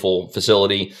a beautiful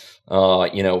facility,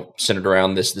 centered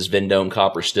around this Vendome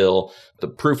copper still. The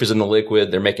proof is in the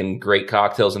liquid. They're making great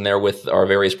cocktails in there with our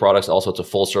various products. Also, it's a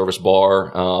full service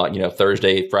bar,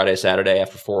 Thursday, Friday, Saturday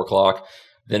after 4 o'clock.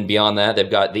 Then beyond that, they've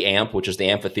got the AMP, which is the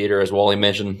amphitheater, as Wally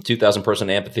mentioned, 2,000-person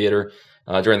amphitheater.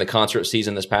 During the concert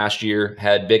season this past year,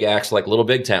 had big acts like Little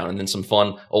Big Town, and then some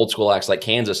fun old school acts like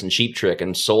Kansas and Cheap Trick,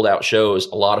 and sold out shows.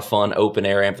 A lot of fun open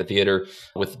air amphitheater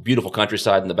with beautiful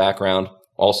countryside in the background.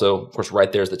 Also, of course,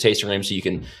 right there is the tasting room, so you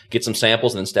can get some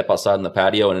samples and then step outside in the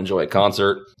patio and enjoy a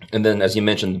concert. And then, as you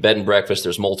mentioned, bed and breakfast.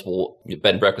 There's multiple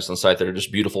bed and breakfasts on site that are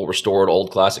just beautiful, restored,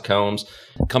 old classic homes.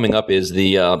 Coming up is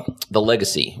the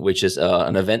Legacy, which is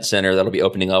an event center that'll be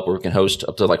opening up where we can host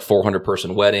up to like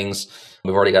 400-person weddings.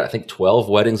 We've already got, I think, 12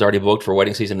 weddings already booked for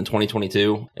wedding season in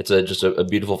 2022. It's just a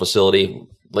beautiful facility.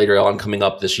 Later on, coming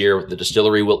up this year, the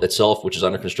distillery itself, which is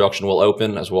under construction, will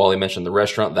open. As Wally mentioned, the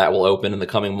restaurant, that will open in the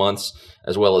coming months,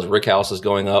 as well as Rick House is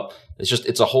going up.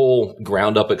 It's a whole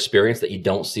ground-up experience that you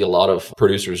don't see a lot of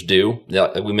producers do.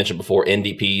 Like we mentioned before,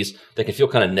 NDPs, they can feel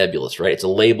kind of nebulous, right? It's a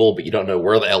label, but you don't know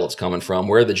where the hell it's coming from,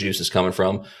 where the juice is coming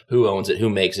from, who owns it,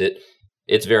 who makes it.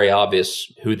 It's very obvious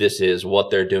who this is, what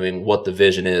they're doing, what the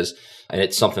vision is. And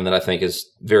it's something that I think is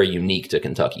very unique to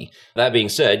Kentucky. That being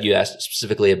said, you asked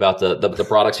specifically about the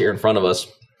products here in front of us.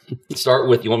 You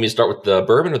want me to start with the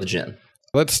bourbon or the gin?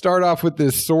 Let's start off with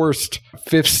this sourced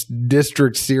 5th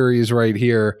District series right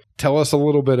here. Tell us a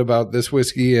little bit about this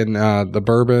whiskey and the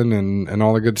bourbon and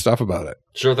all the good stuff about it.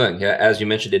 Sure thing. Yeah, as you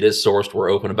mentioned, it is sourced. We're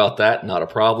open about that. Not a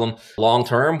problem. Long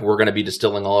term, we're going to be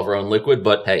distilling all of our own liquid,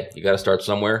 but hey, you got to start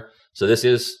somewhere. So this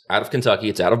is out of Kentucky.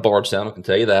 It's out of Bardstown. I can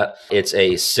tell you that. It's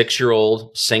a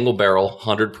 6-year-old single barrel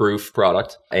 100 proof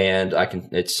product. And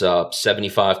it's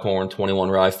 75 corn, 21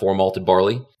 rye, 4 malted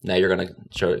barley. Now you're going to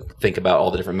try to think about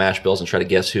all the different mash bills and try to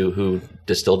guess who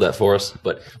distilled that for us.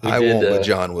 But I won't, but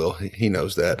John will. He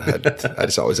knows that. I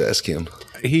just always ask him.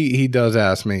 He does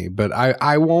ask me, but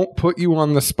I won't put you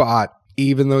on the spot,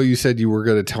 even though you said you were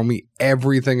going to tell me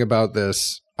everything about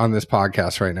this on this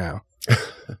podcast right now.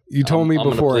 You told me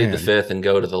beforehand. I'm going to plead the fifth and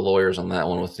go to the lawyers on that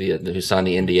one with who signed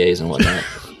the NDAs and whatnot.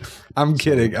 I'm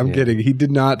kidding. I'm kidding. He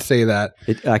did not say that.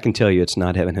 I can tell you it's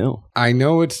not Heaven Hill. I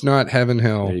know it's not Heaven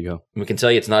Hill. There you go. We can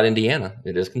tell you it's not Indiana.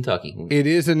 It is Kentucky. It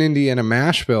is an Indiana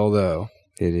mash bill, though.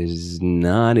 It is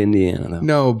not Indiana, though.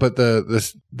 No, but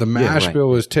the mash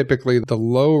bill is typically the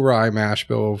low rye mash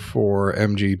bill for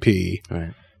MGP.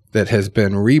 Right. That has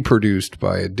been reproduced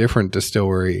by a different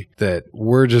distillery that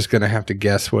we're just going to have to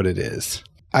guess what it is.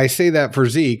 I say that for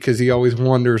Zeke because he always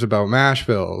wonders about mash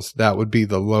bills. That would be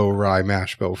the low rye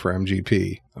mash bill for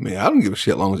MGP. I mean, I don't give a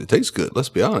shit as long as it tastes good. Let's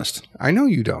be honest. I know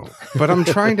you don't, but I'm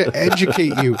trying to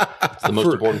educate you. It's the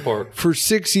most important part. For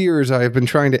 6 years, I have been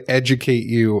trying to educate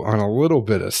you on a little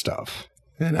bit of stuff.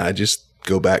 And I just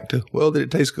go back to, well, did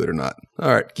it taste good or not?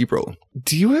 All right, keep rolling.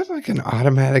 Do you have like an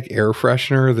automatic air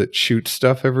freshener that shoots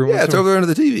stuff every once in a while? Yeah, it's over there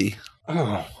under the TV.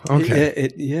 Oh, okay.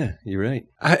 Yeah, you're right.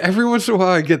 Every once in a while,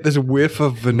 I get this whiff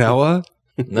of vanilla.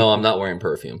 No, I'm not wearing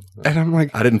perfume. And I'm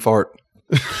like, I didn't fart.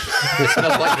 It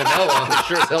smells like vanilla. I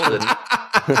sure as hell didn't.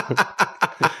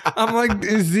 I'm like,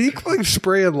 is Zeke like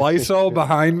spraying Lysol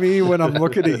behind me when I'm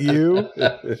looking at you?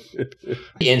 The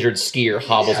injured skier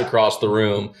hobbles across the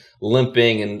room,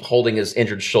 limping and holding his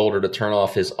injured shoulder to turn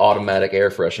off his automatic air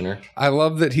freshener. I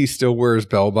love that he still wears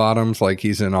bell bottoms like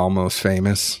he's in Almost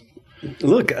Famous.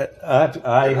 Look,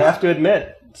 I have to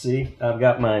admit, see, I've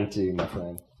got mine too, my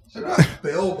friend. They're not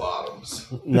bell bottoms.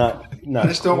 Not I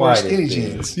just don't wear skinny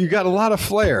jeans. You got a lot of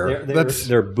flair.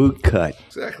 They're boot cut.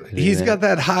 Exactly. He's got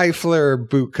that high flare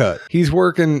boot cut. He's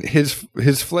working, his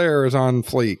flare is on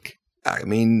fleek. I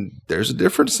mean, there's a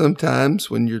difference sometimes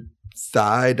when your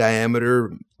thigh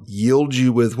diameter yields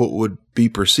you with what would be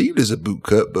perceived as a boot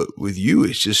cut, but with you,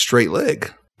 it's just straight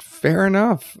leg. Fair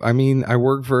enough. I mean, I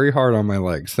work very hard on my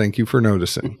legs. Thank you for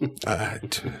noticing.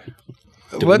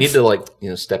 Do we need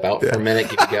to step out for a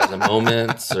minute, give you guys a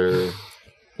moment, or?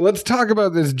 Let's talk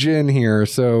about this gin here.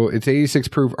 So it's 86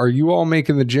 proof. Are you all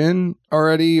making the gin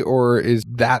already, or is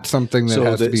that something that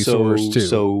has to be sourced too?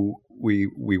 So we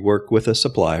work with a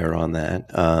supplier on that,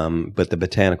 but the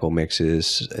botanical mix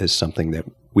is something that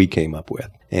we came up with,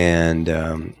 and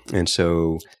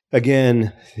so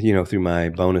again, through my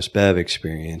Bonus Bev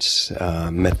experience,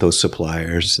 met those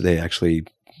suppliers. They actually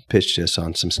pitched us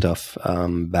on some stuff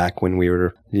back when we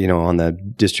were, on the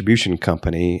distribution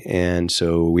company, and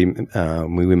so we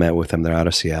met with them. They're out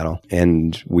of Seattle,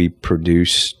 and we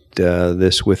produced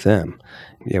this with them.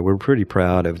 we're pretty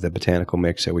proud of the botanical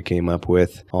mix that we came up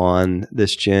with on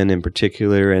this gin in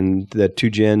particular. And the two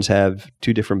gins have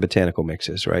two different botanical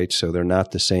mixes, right? So they're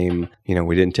not the same.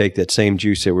 We didn't take that same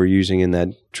juice that we're using in that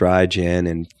dry gin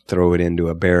and throw it into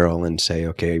a barrel and say,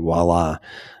 okay, voila.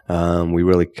 We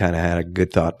really kind of had a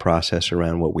good thought process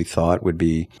around what we thought would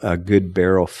be a good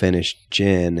barrel finished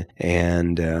gin,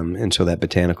 and so that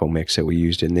botanical mix that we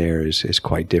used in there is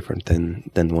quite different than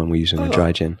the one we use in the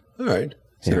dry gin. All right,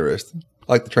 it's interesting.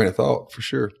 I like the train of thought for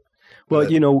sure. Well,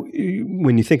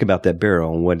 when you think about that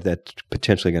barrel and what that's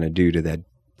potentially going to do to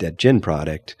that gin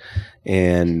product,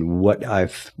 and what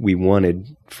we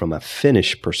wanted from a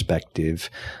finish perspective,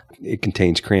 it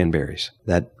contains cranberries.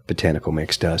 That botanical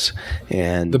mix does.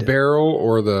 And the barrel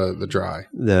or the dry?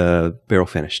 The barrel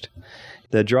finished.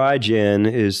 The dry gin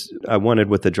I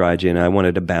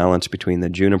wanted a balance between the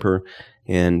juniper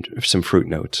and some fruit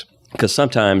notes. Because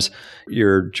sometimes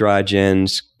your dry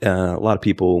gins, a lot of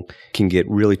people can get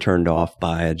really turned off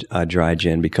by a dry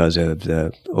gin because of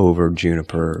the over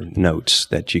juniper notes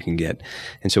that you can get.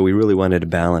 And so we really wanted a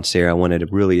balance there. I wanted a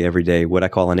really everyday, what I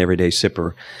call an everyday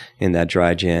sipper in that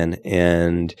dry gin.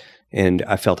 And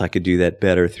I felt I could do that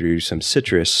better through some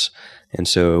citrus. And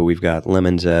so we've got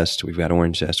lemon zest, we've got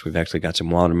orange zest, we've actually got some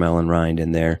watermelon rind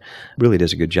in there. Really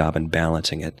does a good job in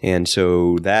balancing it. And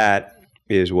so that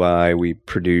is why we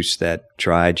produce that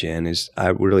dry gin. Is I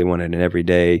really wanted an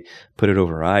everyday, put it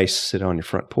over ice, sit on your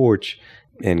front porch,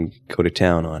 and go to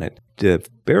town on it. The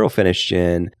barrel finished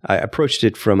gin, I approached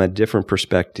it from a different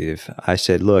perspective. I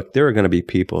said, look, there are going to be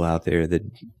people out there that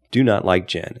do not like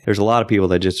gin. There's a lot of people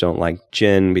that just don't like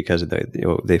gin because of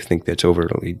they think that's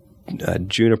overly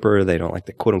juniper. They don't like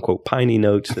the quote unquote piney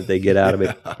notes that they get out of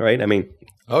it, right? I mean,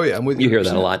 oh yeah, I'm with you. You hear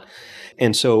that a lot.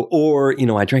 And so,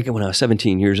 I drank it when I was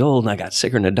 17 years old and I got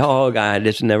sicker than a dog. I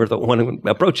just never want to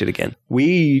approach it again.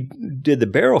 We did the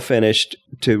barrel finished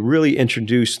to really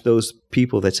introduce those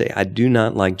people that say, I do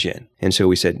not like gin. And so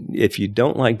we said, if you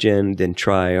don't like gin, then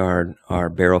try our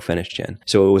barrel finished gin.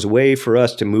 So it was a way for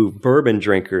us to move bourbon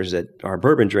drinkers that are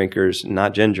bourbon drinkers,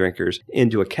 not gin drinkers,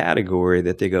 into a category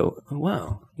that they go, oh,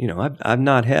 wow, I've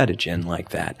not had a gin like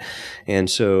that. And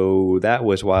so that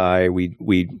was why we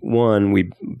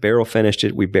barrel finished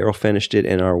it. We barrel finished it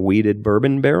in our wheated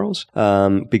bourbon barrels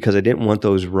because I didn't want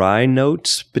those rye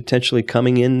notes potentially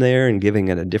coming in there and giving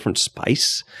it a different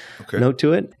spice note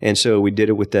to it. And so we did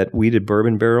it with that wheated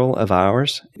bourbon barrel of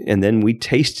ours. And then we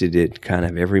tasted it kind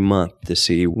of every month to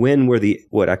see when were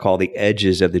what I call the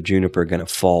edges of the juniper going to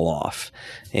fall off.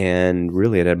 And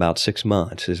really at about 6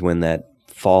 months is when that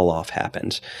fall off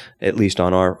happens, at least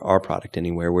on our product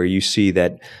anywhere, where you see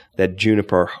that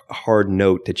juniper hard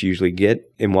note that you usually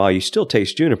get. And while you still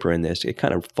taste juniper in this, it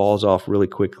kind of falls off really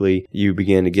quickly. You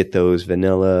begin to get those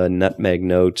vanilla nutmeg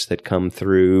notes that come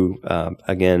through,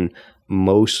 again,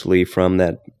 mostly from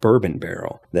that bourbon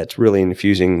barrel. That's really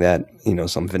infusing that,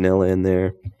 some vanilla in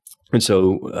there. And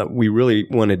so we really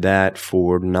wanted that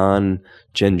for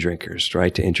non-gin drinkers,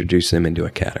 right, to introduce them into a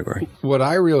category. What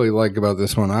I really like about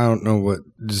this one, I don't know what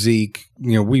Zeke,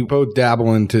 we both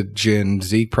dabble into gin.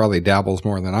 Zeke probably dabbles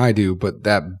more than I do, but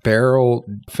that barrel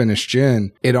finished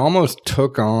gin, it almost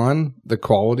took on the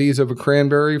qualities of a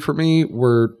cranberry for me,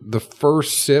 where the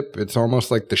first sip, it's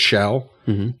almost like the shell.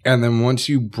 Mm-hmm. And then once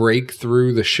you break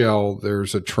through the shell,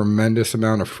 there's a tremendous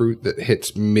amount of fruit that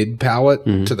hits mid-palate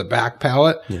to the back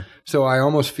palate. Yeah. So I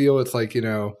almost feel it's like,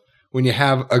 when you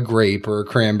have a grape or a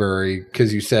cranberry,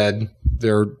 because you said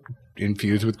they're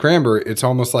infused with cranberry, it's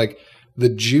almost like the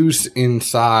juice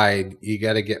inside, you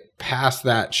got to get past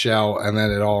that shell and then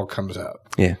it all comes out.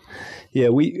 Yeah. Yeah,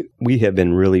 we have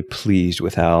been really pleased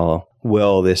with how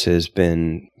well this has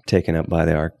been taken up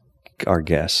by our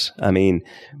guests. I mean,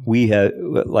 we have,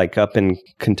 like up in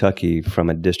Kentucky,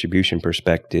 from a distribution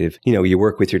perspective, you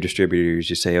work with your distributors,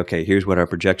 you say, okay, here's what our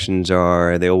projections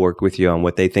are. They'll work with you on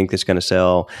what they think that's going to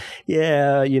sell.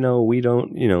 Yeah, we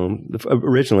don't,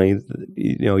 originally,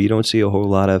 you don't see a whole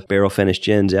lot of barrel finished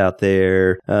gins out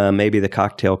there. Maybe the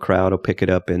cocktail crowd will pick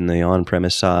it up in the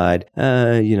on-premise side.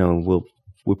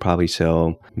 We'll probably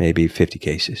sell maybe 50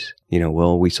 cases.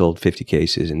 We sold 50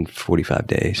 cases in 45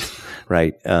 days,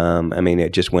 right? It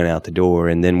just went out the door,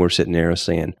 and then we're sitting there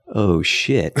saying, oh,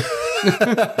 shit,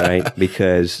 right?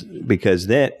 Because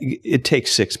then it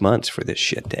takes 6 months for this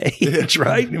shit to age,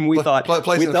 right? And we thought...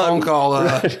 Placing a phone call,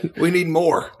 right. We need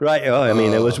more. Right. Oh,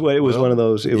 it was one of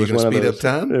those... It was one of those... Speed up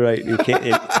time? Right. You can't...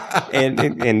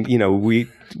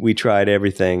 We tried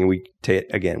everything. We,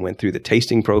 went through the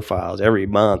tasting profiles every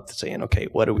month saying, okay,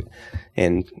 what do we...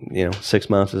 And 6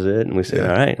 months is it, and we said,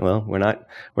 all right, well, we're not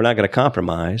going to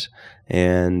compromise.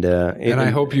 And I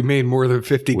hope you made more than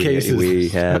 50 cases. We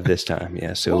have this time,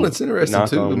 yeah. So well, it's interesting knock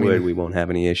too. on wood, we won't have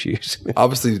any issues.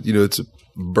 Obviously, it's a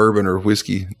bourbon or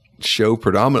whiskey show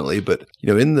predominantly, but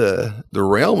in the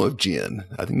realm of gin,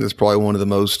 I think that's probably one of the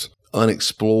most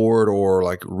unexplored or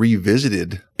like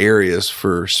revisited areas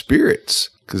for spirits.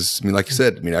 Because like you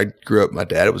said, I grew up. My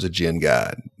dad was a gin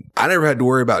guy. I never had to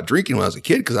worry about drinking when I was a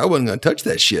kid because I wasn't going to touch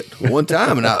that shit one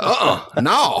time. And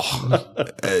no,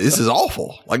 this is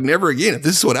awful. Like never again. If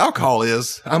this is what alcohol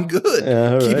is, I'm good.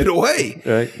 Keep it away.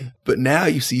 Right. But now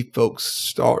you see folks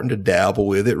starting to dabble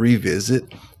with it,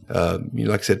 revisit.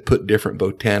 Like I said, put different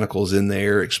botanicals in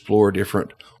there, explore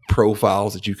different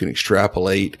profiles that you can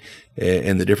extrapolate,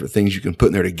 and the different things you can put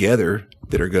in there together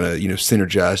that are going to,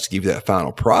 synergize to give you that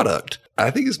final product. I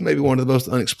think it's maybe one of the most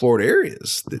unexplored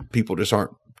areas that people just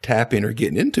aren't tapping or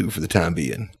getting into for the time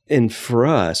being. And for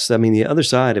us, the other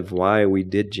side of why we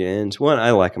did gins, one,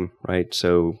 I like them, right?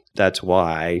 So that's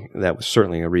why. That was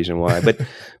certainly a reason why. But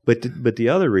the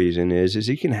other reason is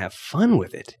you can have fun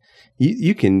with it.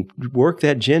 You can work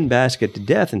that gin basket to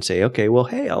death and say, okay, well,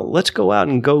 hey, let's go out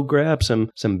and go grab some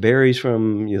berries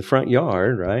from the front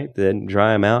yard, right? Then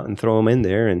dry them out and throw them in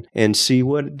there and see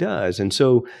what it does. And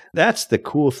so that's the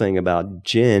cool thing about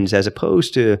gins, as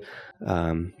opposed to,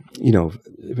 Fred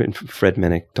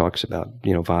Minnick talks about,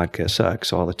 vodka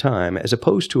sucks all the time, as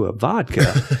opposed to a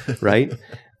vodka, right?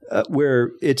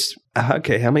 Where it's,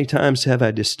 okay, how many times have I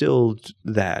distilled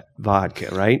that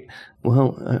vodka, right?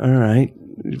 Well, all right.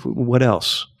 What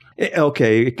else?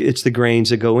 Okay, it's the grains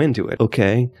that go into it.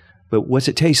 Okay, but what's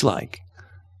it taste like?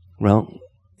 Well,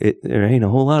 there ain't a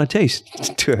whole lot of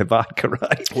taste to a vodka,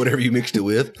 right? Whatever you mixed it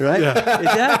with, right? Yeah.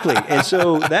 Exactly. And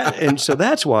so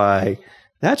that's why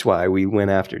we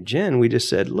went after gin. We just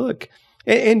said, look,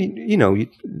 and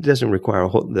it doesn't require a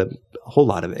whole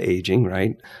lot of aging,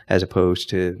 right? As opposed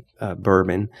to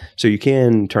bourbon, so you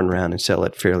can turn around and sell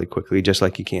it fairly quickly, just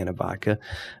like you can a vodka.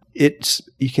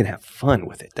 You can have fun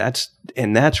with it.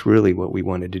 That's really what we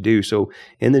wanted to do. So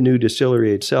in the new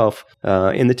distillery itself,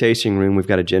 in the tasting room, we've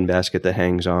got a gin basket that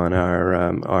hangs on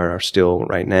our still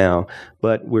right now,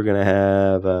 but we're going to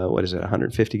have,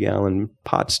 150-gallon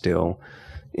pot still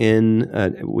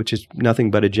which is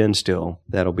nothing but a gin still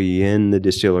that'll be in the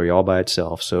distillery all by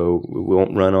itself. So we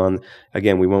won't run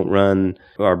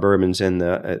our bourbons in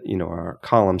our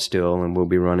column still, and we'll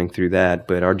be running through that.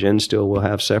 But our gin still will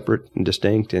have separate and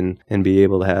distinct, and be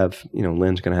able to have,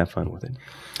 Lynn's going to have fun with it.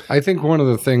 I think one of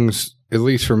the things, at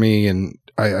least for me, and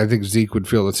I think Zeke would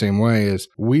feel the same way, is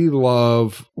we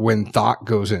love when thought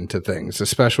goes into things,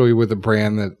 especially with a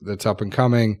brand that's up and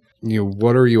coming.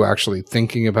 What are you actually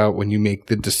thinking about when you make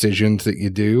the decisions that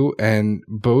you do? And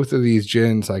both of these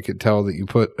gins, I could tell that you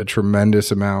put a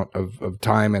tremendous amount of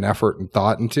time and effort and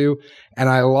thought into. And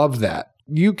I love that.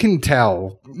 You can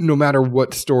tell, no matter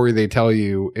what story they tell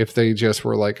you, if they just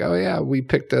were like, oh yeah, we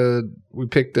picked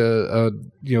botanicals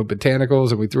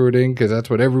and we threw it in because that's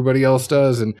what everybody else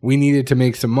does and we needed to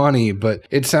make some money. But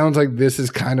it sounds like this is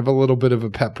kind of a little bit of a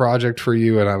pet project for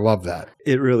you, and I love that.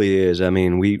 It really is.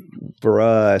 For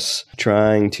us,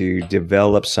 trying to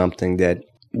develop something that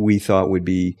we thought would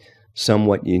be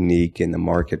somewhat unique in the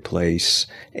marketplace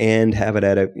and have it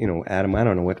at Adam, I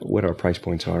don't know what our price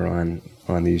points are on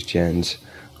these gins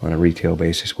on a retail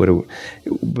basis.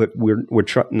 But we're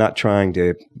not trying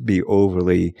to be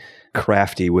overly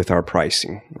crafty with our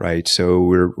pricing, right? So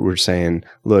we're saying,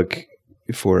 look,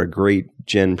 for a great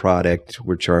gin product,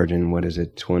 we're charging,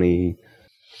 20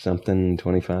 something,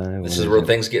 25. This is where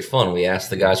things get fun. We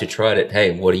asked the guys who tried it,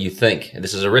 hey, what do you think? And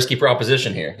this is a risky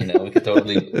proposition here. I could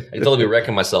totally be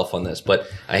wrecking myself on this. But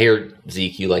I hear,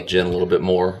 Zeke, you like gin a little bit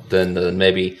more than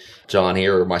maybe John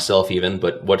here or myself even.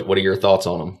 But what are your thoughts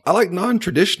on them? I like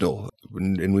non-traditional.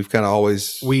 And we've kind of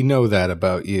always... We know that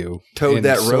about you. Toed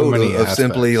that road of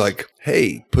simply like,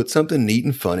 hey, put something neat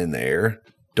and fun in there.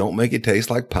 Don't make it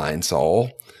taste like Pine Sol.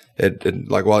 And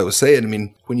like Wally was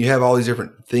saying, when you have all these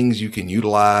different things you can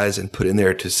utilize and put in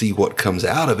there to see what comes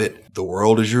out of it, the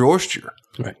world is your oyster.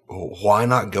 Right. Well, why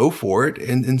not go for it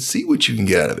and see what you can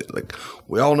get out of it? Like,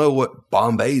 we all know what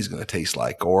Bombay is going to taste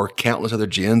like, or countless other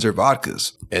gins or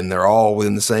vodkas. And they're all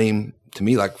within the same, to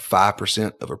me, like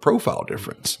 5% of a profile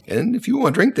difference. And if you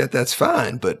want to drink that, that's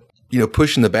fine. But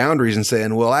pushing the boundaries and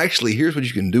saying, well, actually, here's what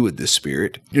you can do with this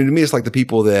spirit. To me, it's like the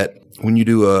people that when you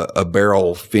do a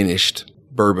barrel finished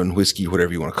bourbon, whiskey,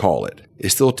 whatever you want to call it, it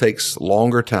still takes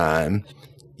longer time.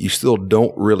 You still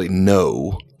don't really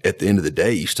know. At the end of the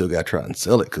day, you still got to try and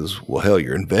sell it because, well, hell,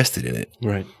 you're invested in it.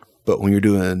 Right. But when you're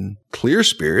doing clear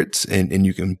spirits and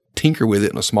you can tinker with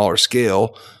it on a smaller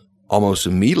scale, almost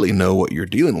immediately know what you're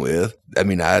dealing with. I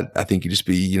mean, I think you just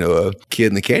be, a kid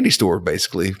in the candy store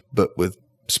basically, but with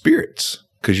spirits,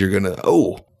 because you're going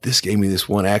to, this gave me this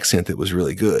one accent that was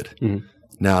really good. Mm-hmm.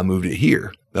 Now I moved it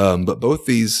here. But both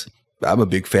these I'm a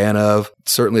big fan of.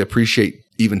 Certainly appreciate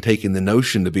even taking the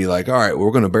notion to be like, all right,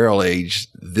 we're going to barrel age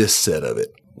this set of it.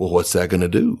 Well, what's that going to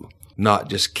do? Not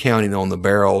just counting on the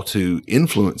barrel to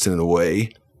influence it in a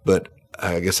way, but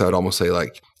I guess I would almost say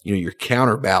like, you're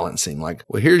counterbalancing. Like,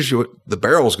 well, here's what the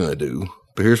barrel's going to do,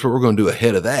 but here's what we're going to do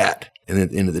ahead of that. And at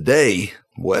the end of the day,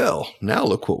 well, now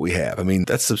look what we have. I mean,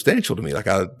 that's substantial to me. Like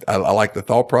I like the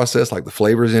thought process, like the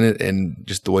flavors in it, and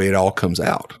just the way it all comes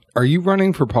out. Are you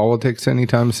running for politics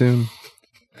anytime soon?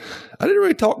 I didn't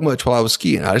really talk much while I was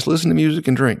skiing. I just listened to music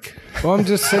and drink. Well, I'm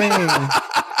just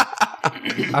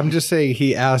saying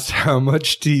he asked how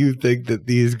much do you think that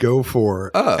these go for?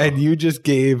 Oh. And you just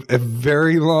gave a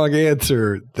very long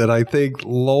answer that I think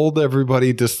lulled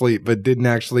everybody to sleep, but didn't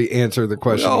actually answer the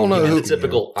question. Oh, no. It's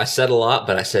typical. I said a lot,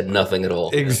 but I said nothing at all.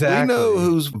 Exactly. We know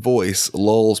whose voice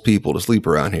lulls people to sleep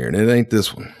around here, and it ain't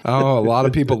this one. Oh, a lot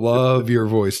of people love your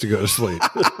voice to go to sleep.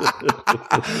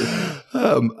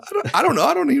 I don't know.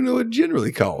 I don't even know what it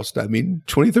generally costs. I mean,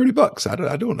 $20-$30.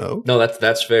 I don't know. No,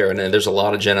 that's fair. And there's a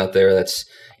lot of gin out there that's,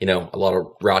 a lot of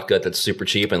rot gut that's super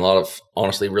cheap, and a lot of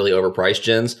honestly really overpriced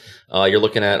gins. You're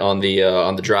looking at on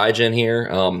the dry gin here.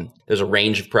 There's a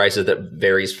range of prices that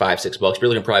varies $5-$6. You're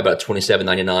looking probably about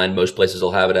 $27.99. Most places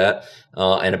will have it at,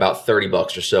 and about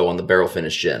 $30 or so on the barrel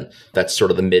finished gin. That's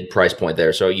sort of the mid price point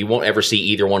there. So you won't ever see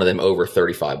either one of them over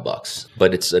 $35,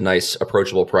 but it's a nice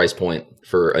approachable price point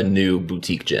for a new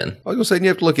boutique gin. I was going to say, you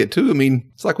have to look at too. I mean,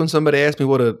 it's like when somebody asked me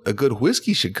what a good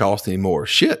whiskey should cost anymore.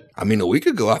 Shit. I mean, a week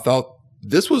ago, I thought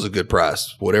this was a good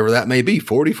price, whatever that may be,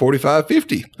 40, 45,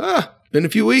 50. Been a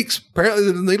few weeks.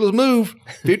 Apparently the needles move.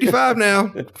 55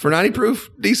 now for 90 proof,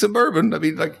 decent bourbon. I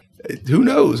mean, like, who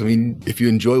knows? I mean, if you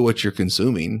enjoy what you're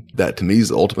consuming, that to me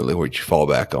is ultimately what you fall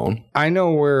back on. I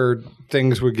know where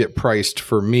things would get priced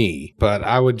for me, but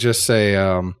I would just say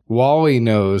Wally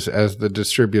knows as the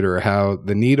distributor how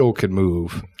the needle can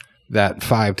move that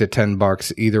 $5 to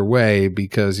 $10 either way,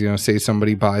 because, say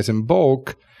somebody buys in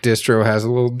bulk, Distro has a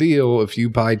little deal. If you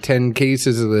buy 10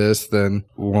 cases of this, then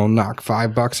we'll knock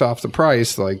 $5 off the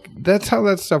price. Like, that's how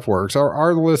that stuff works.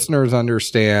 Our listeners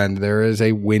understand there is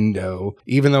a window.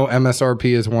 Even though MSRP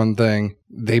is one thing,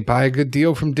 they buy a good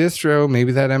deal from Distro.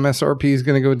 Maybe that MSRP is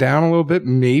going to go down a little bit.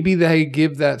 Maybe they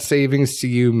give that savings to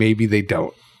you. Maybe they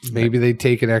don't. Maybe they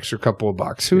take an extra couple of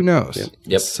bucks. Who knows?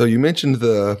 Yep. So you mentioned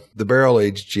the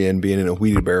barrel-aged gin being in a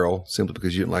wheated barrel simply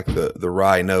because you didn't like the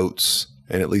rye notes.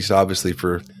 And at least obviously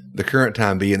for the current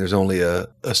time being, there's only a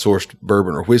sourced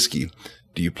bourbon or whiskey.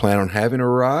 Do you plan on having a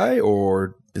rye,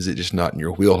 or is it just not in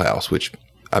your wheelhouse? Which,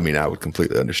 I mean, I would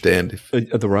completely understand.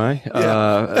 The rye?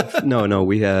 Yeah. No,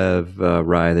 we have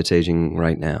rye that's aging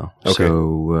right now. Okay.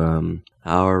 So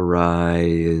our rye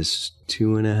is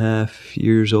 2.5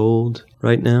 years old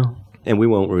right now, and we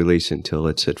won't release it until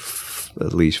it's at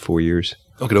least 4 years.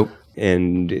 Okay, dope.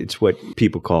 And it's what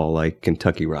people call like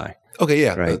Kentucky rye. Okay,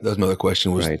 yeah. Right. That was my other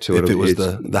question, was right. So if it was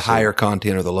the higher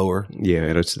content or the lower. Yeah,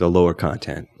 it's the lower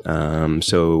content.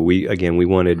 So we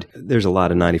wanted, there's a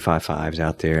lot of 95.5s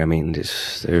out there. I mean,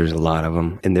 there's a lot of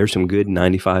them. And there's some good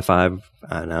 95.5,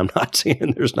 and I'm not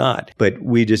saying there's not. But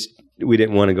we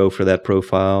didn't want to go for that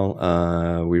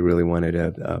profile. We really wanted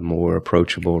a more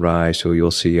approachable rye. So you'll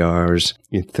see ours,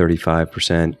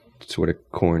 35% sort of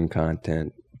corn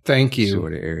content. Thank you,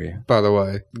 sort of area. By the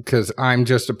way, because I'm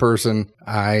just a person.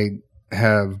 I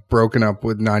have broken up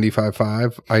with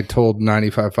 95.5. I told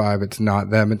 95.5 it's not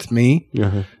them, it's me.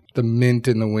 Uh-huh. The mint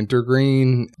and the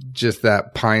wintergreen, just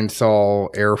that Pine Sol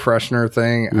air freshener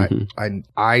thing. Mm-hmm.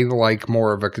 I like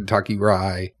more of a Kentucky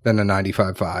rye than a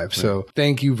 95.5. Right. So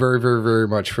thank you very, very, very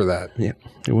much for that. Yeah,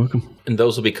 you're welcome. And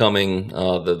those will be coming,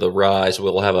 the rye. So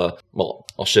we'll have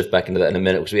I'll shift back into that in a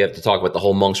minute because we have to talk about the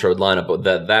whole Monks Road lineup.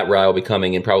 But that rye will be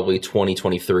coming in probably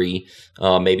 2023,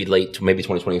 maybe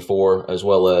 2024, as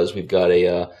well as we've got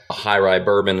a high rye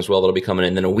bourbon as well that'll be coming in,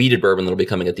 and then a wheated bourbon that'll be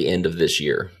coming at the end of this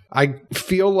year. I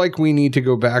feel like we need to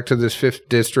go back to this 5th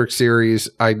District series.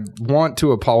 I want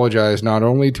to apologize not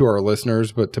only to our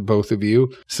listeners, but to both of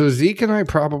you. So Zeke and I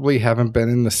probably haven't been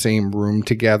in the same room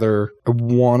together. I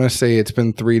want to say it's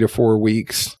been 3 to 4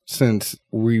 weeks since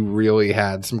we really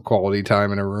had some quality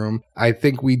time in a room. I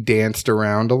think we danced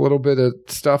around a little bit of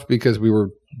stuff because we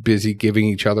were busy giving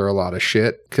each other a lot of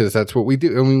shit because that's what we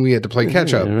do. I mean, we had to play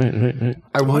catch up. Right.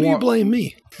 Why do you blame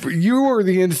me? You were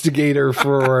the instigator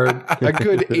for a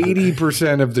good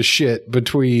 80% of the shit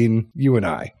between you and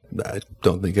I. I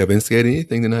don't think I've instigated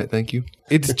anything tonight. Thank you.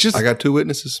 It's just I got 2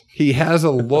 witnesses. he has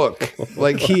a look.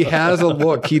 Like he has a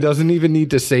look. He doesn't even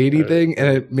need to say anything,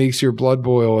 and it makes your blood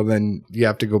boil, and then you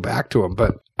have to go back to him.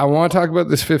 But I want to talk about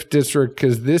this 5th district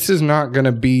because this is not going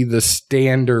to be the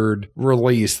standard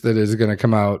release that is going to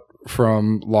come out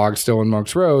from Log Still and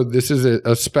Monks Road. This is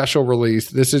a special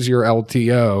release. This is your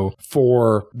LTO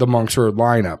for the Monks Road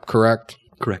lineup, correct?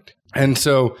 Correct. And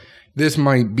so this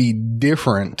might be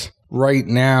different. Right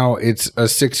now, it's a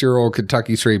 6-year-old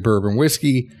Kentucky Straight Bourbon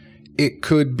Whiskey. It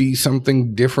could be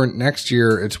something different next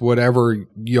year. It's whatever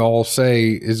y'all say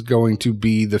is going to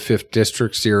be the 5th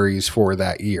District series for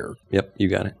that year. Yep, you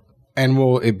got it. And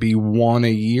will it be one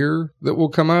a year that will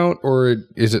come out? Or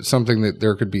is it something that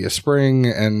there could be a spring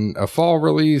and a fall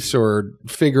release, or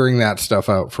figuring that stuff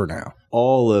out for now?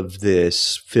 All of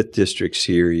this 5th District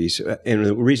series, and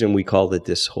the reason we called it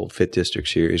this whole 5th District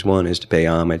series, one is to pay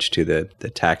homage to the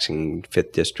taxing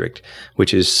 5th District,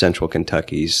 which is Central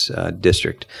Kentucky's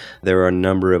district. There are a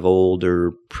number of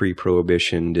older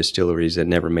pre-Prohibition distilleries that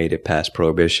never made it past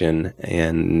Prohibition,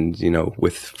 and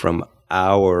from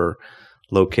our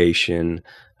location,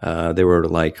 there were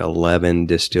like 11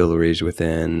 distilleries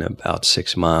within about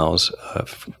 6 miles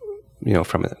of,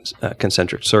 from a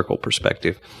concentric circle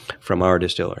perspective from our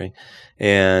distillery.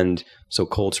 And so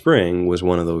Cold Spring was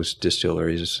one of those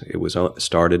distilleries. It was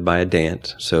started by a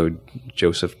Dant, so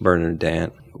Joseph Bernard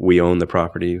Dant. We own the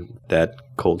property that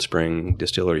Cold Spring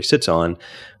distillery sits on.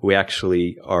 We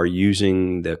actually are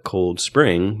using the Cold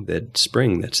Spring, that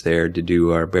spring that's there, to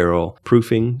do our barrel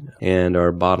proofing and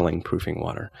our bottling proofing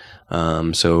water.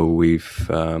 So we've,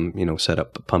 set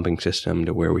up a pumping system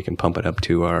to where we can pump it up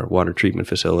to our water treatment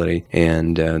facility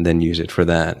and then use it for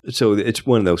that. So it's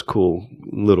one of those cool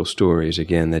little stories,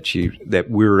 again, that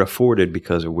we're afforded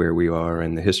because of where we are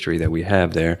and the history that we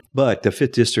have there. But the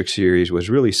 5th District series was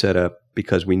really set up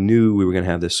because we knew we were going to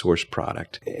have this source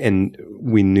product. And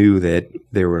we knew that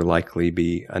there would likely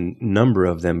be a number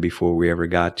of them before we ever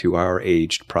got to our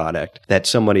aged product. That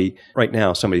somebody's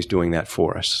doing that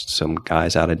for us. Some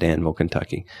guys out of Danville,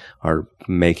 Kentucky are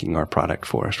making our product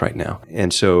for us right now.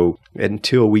 And so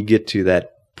until we get to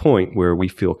that point where we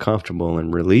feel comfortable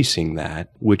in releasing that,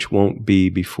 which won't be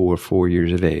before 4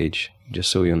 years of age, just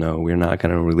so you'll know, we're not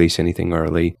going to release anything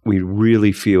early. We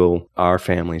really feel our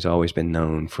family's always been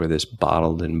known for this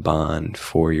bottled and bond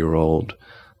 4-year-old,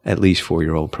 at least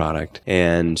 4-year-old product.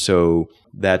 And so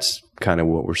that's kind of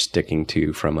what we're sticking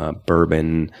to from a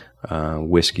bourbon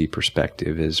whiskey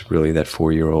perspective, is really that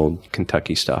 4-year-old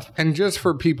Kentucky stuff. And just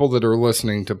for people that are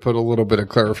listening, to put a little bit of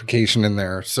clarification in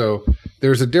there. So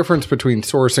there's a difference between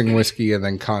sourcing whiskey and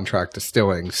then contract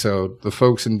distilling. So the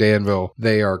folks in Danville,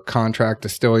 they are contract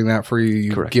distilling that for you.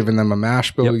 You've Correct. given them a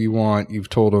mash bill you want. You've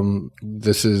told them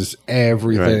this is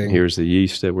everything. Right. Here's the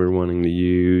yeast that we're wanting to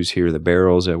use. Here are the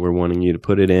barrels that we're wanting you to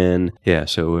put it in. Yeah.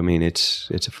 So, I mean, it's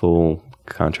a full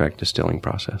contract distilling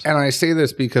process. And I say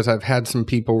this because I've had some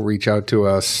people reach out to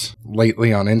us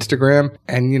lately on Instagram,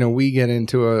 and we get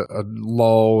into a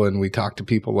lull and we talk to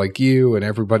people like you, and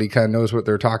everybody kind of knows what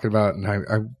they're talking about. And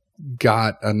I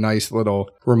got a nice little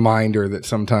reminder that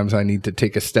sometimes I need to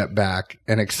take a step back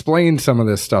and explain some of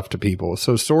this stuff to people.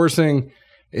 So sourcing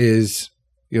is,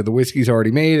 the whiskey's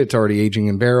already made, it's already aging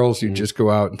in barrels. You just go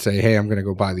out and say, hey, I'm going to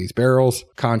go buy these barrels.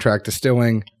 Contract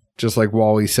distilling, just like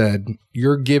Wally said,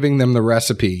 you're giving them the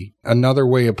recipe. Another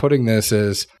way of putting this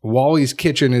is Wally's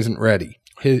kitchen isn't ready.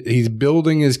 He's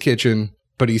building his kitchen,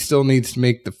 but he still needs to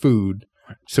make the food.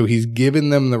 So he's given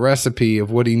them the recipe of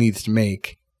what he needs to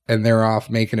make, and they're off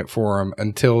making it for him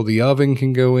until the oven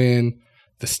can go in,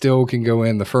 the still can go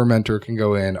in, the fermenter can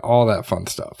go in, all that fun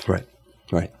stuff. Right.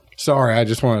 Sorry, I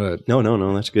just wanted to...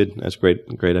 No, that's good. That's great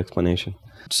explanation.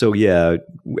 So, yeah,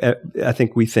 I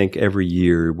think we think every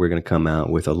year we're going to come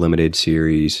out with a limited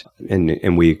series,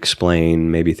 and we explain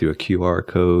maybe through a QR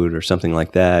code or something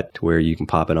like that, to where you can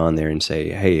pop it on there and say,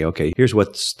 hey, okay, here's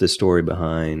what's the story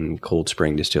behind Cold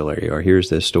Spring Distillery, or here's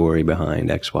the story behind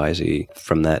XYZ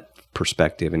from that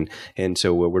perspective. And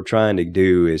so what we're trying to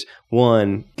do is,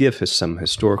 one, give us some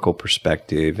historical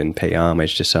perspective and pay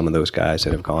homage to some of those guys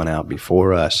that have gone out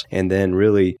before us, and then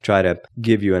really try to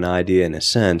give you an idea and a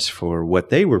sense for what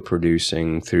they were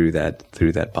producing through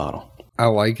that bottle. I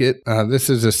like it.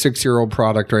 This is a 6-year-old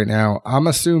product right now. I'm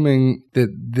assuming that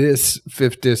this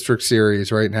 5th District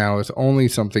series right now is only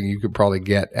something you could probably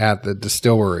get at the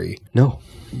distillery. No.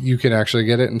 You can actually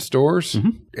get it in stores?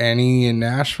 Any in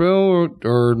Nashville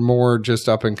or more just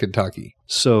up in Kentucky?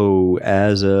 So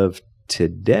as of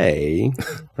today,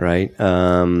 right,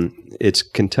 it's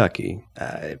Kentucky.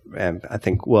 I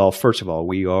think, well, first of all,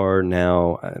 we are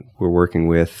now, we're working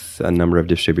with a number of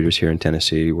distributors here in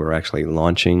Tennessee. We're actually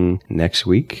launching next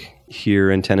week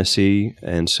here in Tennessee.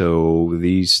 And so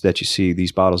these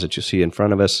bottles that you see in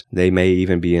front of us, they may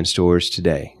even be in stores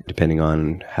today, depending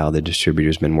on how the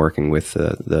distributor's been working with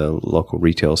the local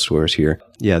retail stores here.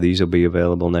 Yeah, these will be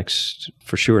available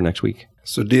for sure next week.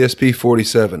 So DSP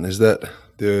 47, is that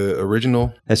the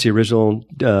original? That's the original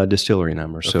distillery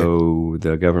number. Okay. So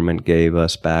the government gave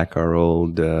us back our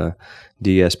old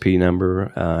DSP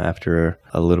number after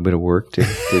a little bit of work to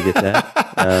get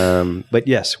that. But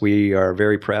yes, we are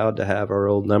very proud to have our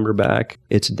old number back.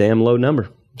 It's a damn low number.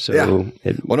 So yeah.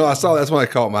 I saw that's when I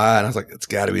caught my eye, and I was like, it's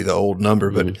got to be the old number.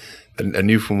 But I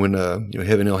knew from when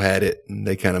Heaven Hill had it, and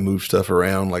they kind of moved stuff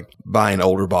around, like buying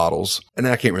older bottles. And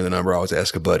I can't remember the number. I always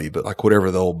ask a buddy, but like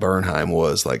whatever the old Bernheim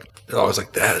was, like I was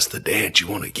like, that's the dance you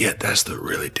want to get. That's the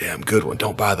really damn good one.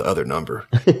 Don't buy the other number,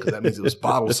 because that means it was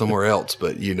bottled somewhere else,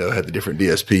 but had the different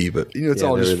DSP. But it's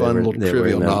all just fun little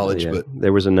trivial knowledge. Yeah. But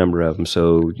there was a number of them.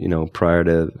 So prior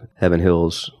to Heaven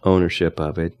Hill's ownership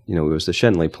of it, it was the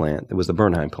Schenley plant. It was the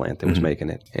Bernheim plant that was making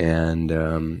it, and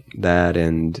that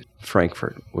and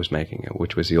Frankfurt was making it,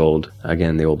 which was the old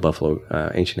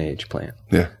Buffalo Ancient Age plant.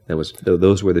 Yeah,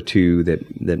 those were the two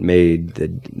that made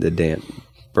the damp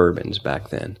bourbons back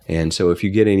then. And so if you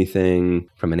get anything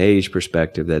from an age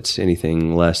perspective that's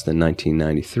anything less than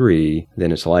 1993,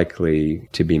 then it's likely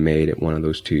to be made at one of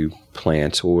those two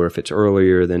plants. Or if it's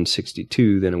earlier than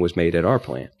 62, then it was made at our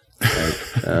plant,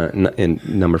 right? In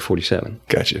number 47.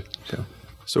 Gotcha.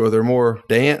 So are there more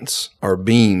dance or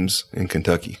beams in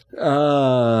Kentucky?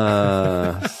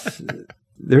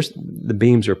 There's the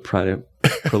Beams are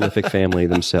prolific family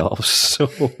themselves. So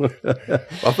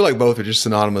I feel like both are just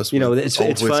synonymous.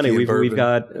 It's funny. We've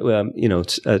got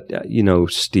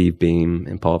Steve Beam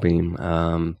and Paul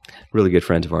Beam, really good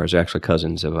friends of ours, actually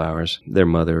cousins of ours. Her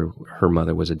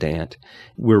mother was a Dant.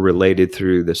 We're related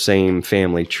through the same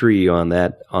family tree on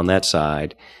that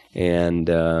side.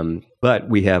 And but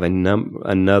we have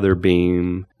another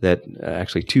Beam that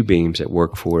actually two Beams that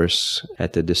work for us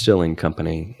at the distilling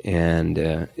company, and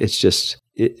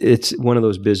it's one of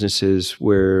those businesses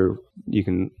where you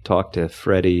can talk to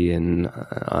Freddie and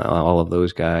all of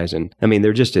those guys, and I mean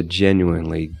they're just a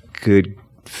genuinely good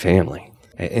family.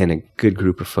 And a good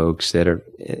group of folks that are,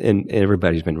 and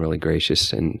everybody's been really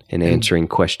gracious in answering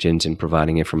questions and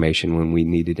providing information when we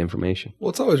needed information.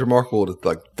 Well, it's always remarkable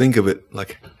to think of it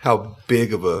like how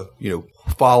big of a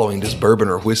following does bourbon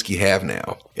or whiskey have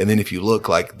now, and then if you look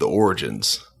like the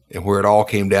origins and where it all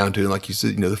came down to, and like you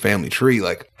said, the family tree,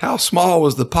 like how small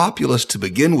was the populace to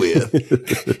begin with,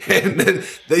 and then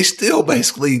they still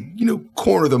basically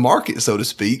corner the market, so to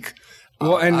speak.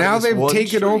 Well, and now they've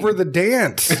taken over the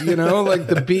dance, like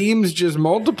the Beams just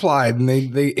multiplied and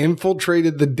they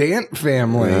infiltrated the Dant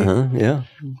family. Yeah.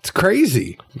 It's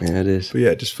crazy. Yeah, it is. But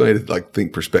yeah, just funny to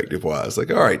think perspective wise. All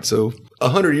right, so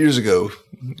 100 years ago,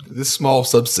 this small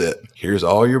subset, here's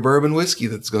all your bourbon whiskey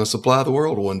that's going to supply the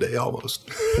world one day almost.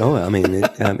 Oh,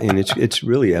 it's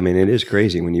really, it is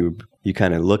crazy when you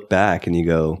kind of look back and you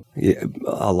go,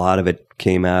 a lot of it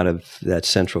came out of that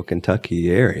central Kentucky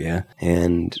area,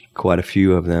 and quite a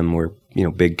few of them were,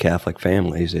 big Catholic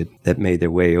families that made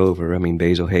their way over.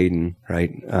 Basil Hayden,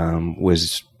 right,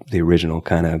 was the original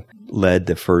kind of led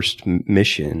the first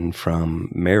mission from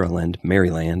Maryland,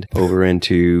 over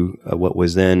into what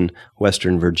was then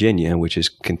Western Virginia, which is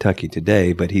Kentucky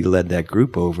today. But he led that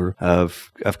group over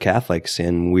of Catholics,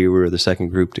 and we were the second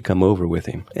group to come over with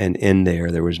him. And in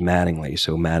there was Mattingly,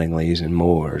 so Mattingly's and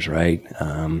Moores, right?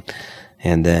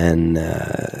 And then,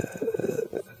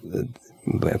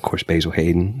 of course, Basil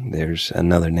Hayden. There's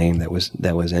another name that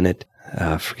was in it.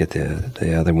 I forget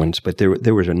the other ones, but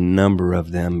there was a number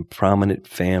of them, prominent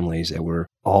families that were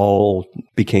all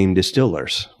became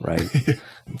distillers, right?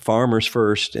 Farmers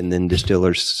first, and then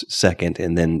distillers second,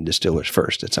 and then distillers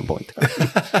first at some point.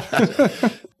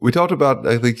 We talked about,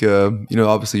 I think,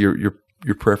 obviously your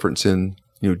preference in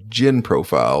gin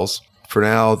profiles. For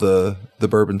now, the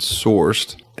bourbon's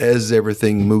sourced. As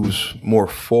everything moves more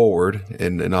forward,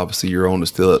 and obviously your own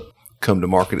distillate come to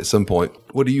market at some point.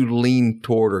 What do you lean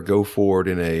toward or go forward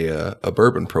in a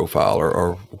bourbon profile,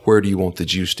 or where do you want the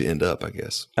juice to end up, I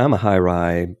guess? I'm a high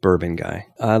rye bourbon guy.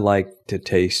 I like to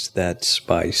taste that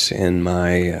spice in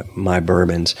my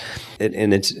bourbons.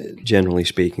 And it's, generally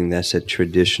speaking, that's a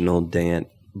traditional Dant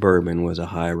bourbon was a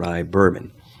high rye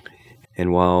bourbon.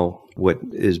 And while what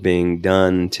is being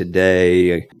done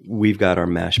today, we've got our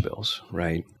mash bills,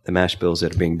 right? The mash bills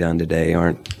that are being done today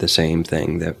aren't the same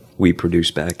thing that we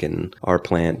produced back in our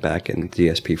plant back in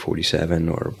DSP 47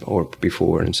 or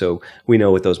before. And so we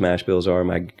know what those mash bills are.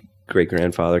 My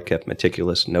great-grandfather kept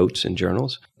meticulous notes and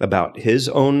journals about his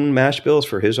own mash bills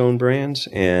for his own brands,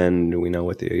 and we know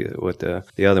what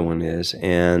the other one is.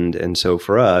 And so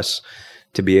for us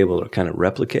to be able to kind of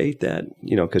replicate that,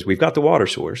 because we've got the water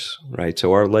source, right?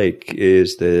 So our lake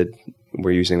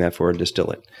we're using that for a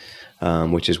distillate,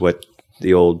 which is what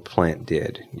the old plant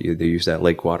did. They use that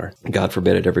lake water. God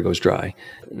forbid it ever goes dry.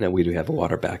 Now we do have a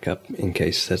water backup in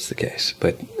case that's the case.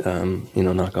 But,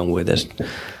 knock on wood, that's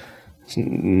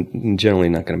generally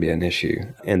not going to be an issue.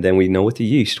 And then we know what the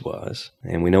yeast was,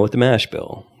 and we know what the mash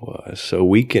bill was. So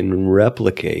we can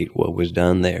replicate what was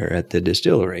done there at the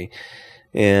distillery.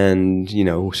 And,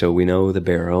 so we know the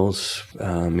barrels.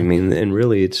 And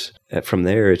really it's from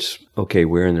there, it's okay,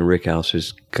 where in the rick house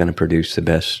is going to produce the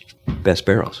best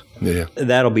barrels. Yeah.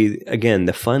 That'll be, again,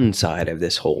 the fun side of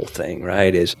this whole thing,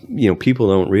 right? Is, people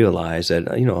don't realize that,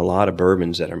 a lot of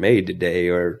bourbons that are made today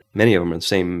many of them are the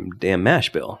same damn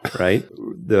mash bill, right?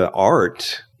 The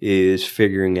art is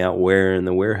figuring out where in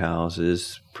the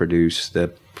warehouses produce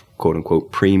the quote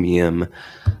unquote premium,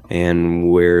 and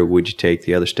where would you take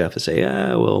the other stuff and say,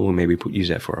 we'll maybe use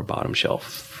that for our bottom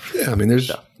shelf. Yeah. I mean,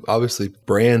 there's obviously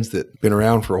brands that been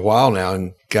around for a while now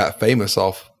and got famous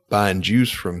off buying juice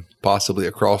from possibly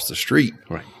across the street.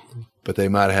 Right. But they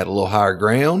might have had a little higher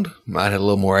ground, might have had a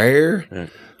little more air, right.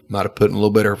 Might have put in a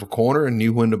little better of a corner and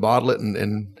knew when to bottle it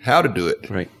and how to do it.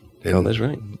 Right. And that's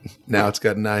right. Now it's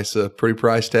got a nice pretty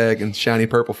price tag and shiny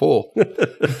purple foil.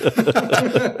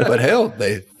 But hell,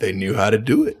 they knew how to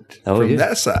do it from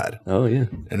that side. Oh, yeah.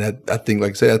 And I think,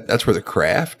 like I said, that's where the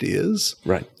craft is.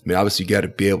 Right. I mean, obviously, you got to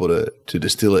be able to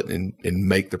distill it and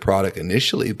make the product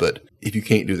initially. But if you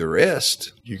can't do the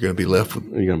rest, you're going to be left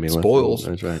with spoils.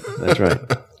 That's right. That's right.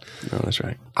 No, that's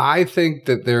right. I think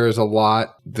that there is a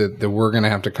lot that we're going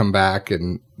to have to come back,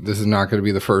 and this is not going to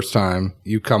be the first time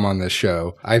you come on this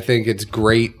show. I think it's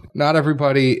great. Not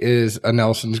everybody is a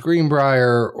Nelson's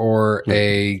Greenbrier or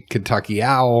a Kentucky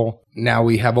Owl. Now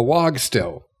we have a log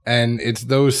still. And it's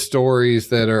those stories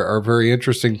that are very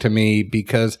interesting to me,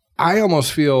 because I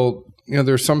almost feel,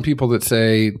 there's some people that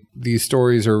say these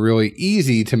stories are really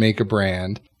easy to make a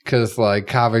brand. Because like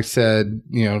Kavik said,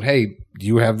 hey,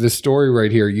 you have this story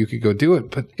right here. You could go do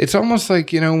it. But it's almost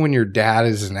like, when your dad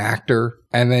is an actor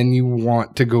and then you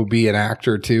want to go be an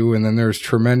actor too. And then there's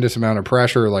tremendous amount of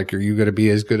pressure. Like, are you going to be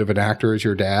as good of an actor as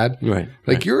your dad? Right.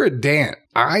 Like, you're a Dant.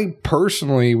 I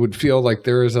personally would feel like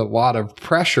there is a lot of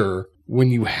pressure when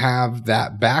you have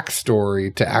that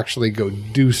backstory to actually go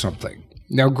do something.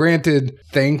 Now, granted,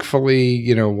 thankfully,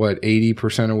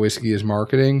 80% of whiskey is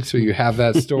marketing. So you have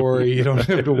that story. You don't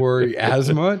have to worry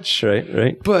as much.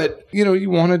 Right. But, you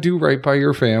want to do right by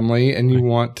your family, and you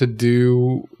want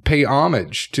to pay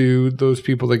homage to those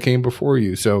people that came before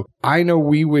you. So I know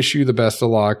we wish you the best of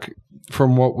luck.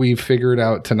 From what we've figured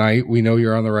out tonight, we know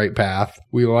you're on the right path.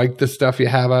 We like the stuff you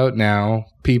have out now.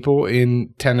 People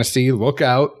in Tennessee, look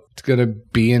out. It's going to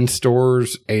be in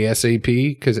stores ASAP,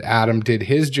 because Adam did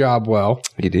his job well.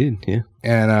 He did, yeah.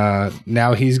 And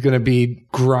now he's going to be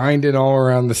grinding all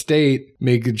around the state,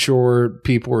 making sure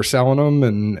people are selling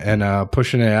them and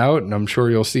pushing it out. And I'm sure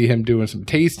you'll see him doing some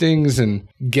tastings and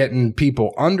getting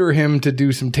people under him to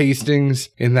do some tastings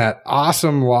in that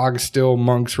awesome Log Still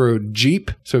Monks Road Jeep.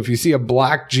 So if you see a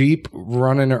black Jeep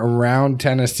running around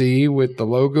Tennessee with the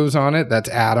logos on it, that's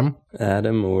Adam.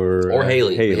 Adam or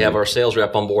Haley. We have our sales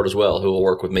rep on board as well, who will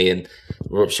work with me, and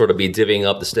we'll sort of be divvying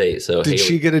up the state. So did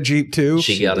she get a Jeep too?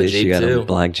 She got a Jeep too. A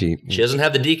black Jeep. She doesn't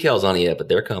have the decals on it yet, but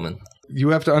they're coming. You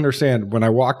have to understand, when I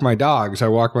walk my dogs.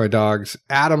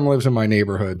 Adam lives in my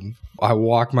neighborhood. I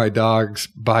walk my dogs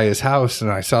by his house, and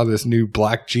I saw this new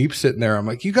black Jeep sitting there. I'm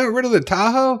like, you got rid of the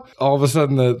Tahoe? All of a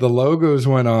sudden, the logos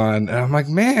went on. And I'm like,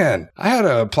 man, I had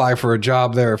to apply for a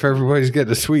job there if everybody's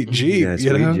getting a sweet Jeep. Yeah,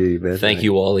 sweet Jeep. Thank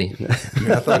you, Wally.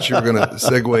 I thought you were going to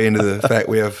segue into the fact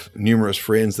we have numerous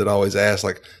friends that always ask,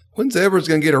 like, when's Edwards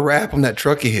going to get a wrap on that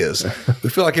truck of his? We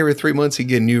feel like every 3 months he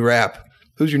get a new wrap.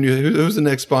 Who's the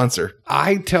next sponsor?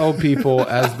 I tell people,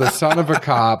 as the son of a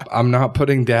cop, I'm not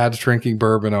putting dad's drinking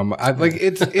bourbon on my,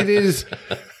 it is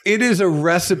It is a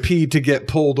recipe to get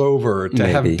pulled over to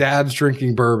have Maybe. Dad's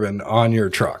Drinking Bourbon on your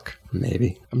truck.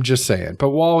 Maybe. I'm just saying.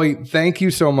 But Wally, thank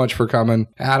you so much for coming.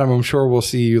 Adam, I'm sure we'll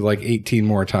see you like 18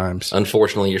 more times.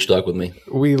 Unfortunately, you're stuck with me.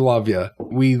 We love you.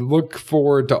 We look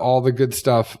forward to all the good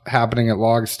stuff happening at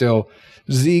Log Still.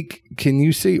 Zeke, can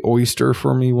you say oyster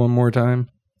for me one more time?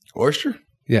 Oyster?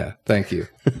 Yeah, thank you.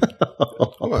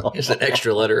 What? There's an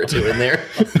extra letter or two in there.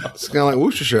 It's kind of like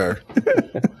Worcestershire.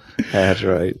 That's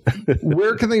right.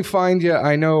 Where can they find you?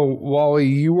 I know, Wally,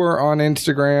 you are on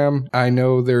Instagram. I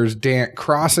know there's Dant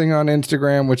Crossing on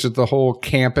Instagram, which is the whole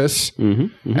campus.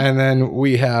 Mm-hmm. And then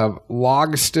we have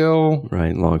Log Still.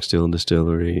 Right. Log Still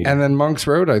Distillery. And then Monk's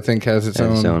Road, I think, has its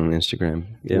It's own. on Instagram.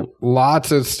 Yep.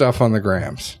 Lots of stuff on the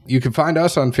grams. You can find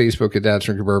us on Facebook at Dad's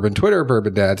Drinking Bourbon, Twitter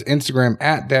Bourbon Dads, Instagram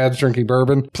at Dad's Drinking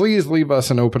Bourbon. Please leave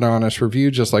us an open, honest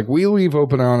review, just like we leave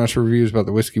open, honest reviews about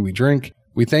the whiskey we drink.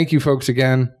 We thank you folks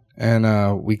again.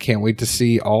 And we can't wait to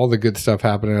see all the good stuff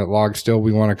happening at Log Still.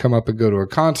 We want to come up and go to a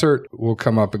concert. We'll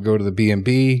come up and go to the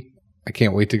B&B. I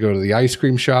can't wait to go to the ice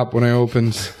cream shop when it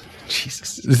opens.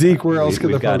 Jesus. Zeke, where else could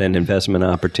We've the got folks... an investment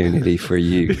opportunity for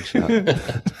you. He's going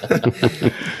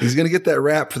to get that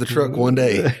wrap for the truck one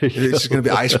day. It's just going to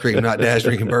be ice cream, not Dad's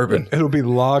Drinking Bourbon. It'll be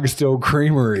Log Still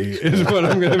Creamery is what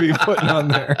I'm going to be putting on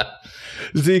there.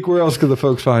 Zeke, where else could the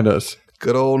folks find us?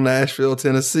 Good old Nashville,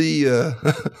 Tennessee.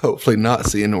 Hopefully not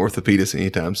seeing an orthopedist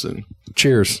anytime soon.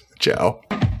 Cheers. Ciao.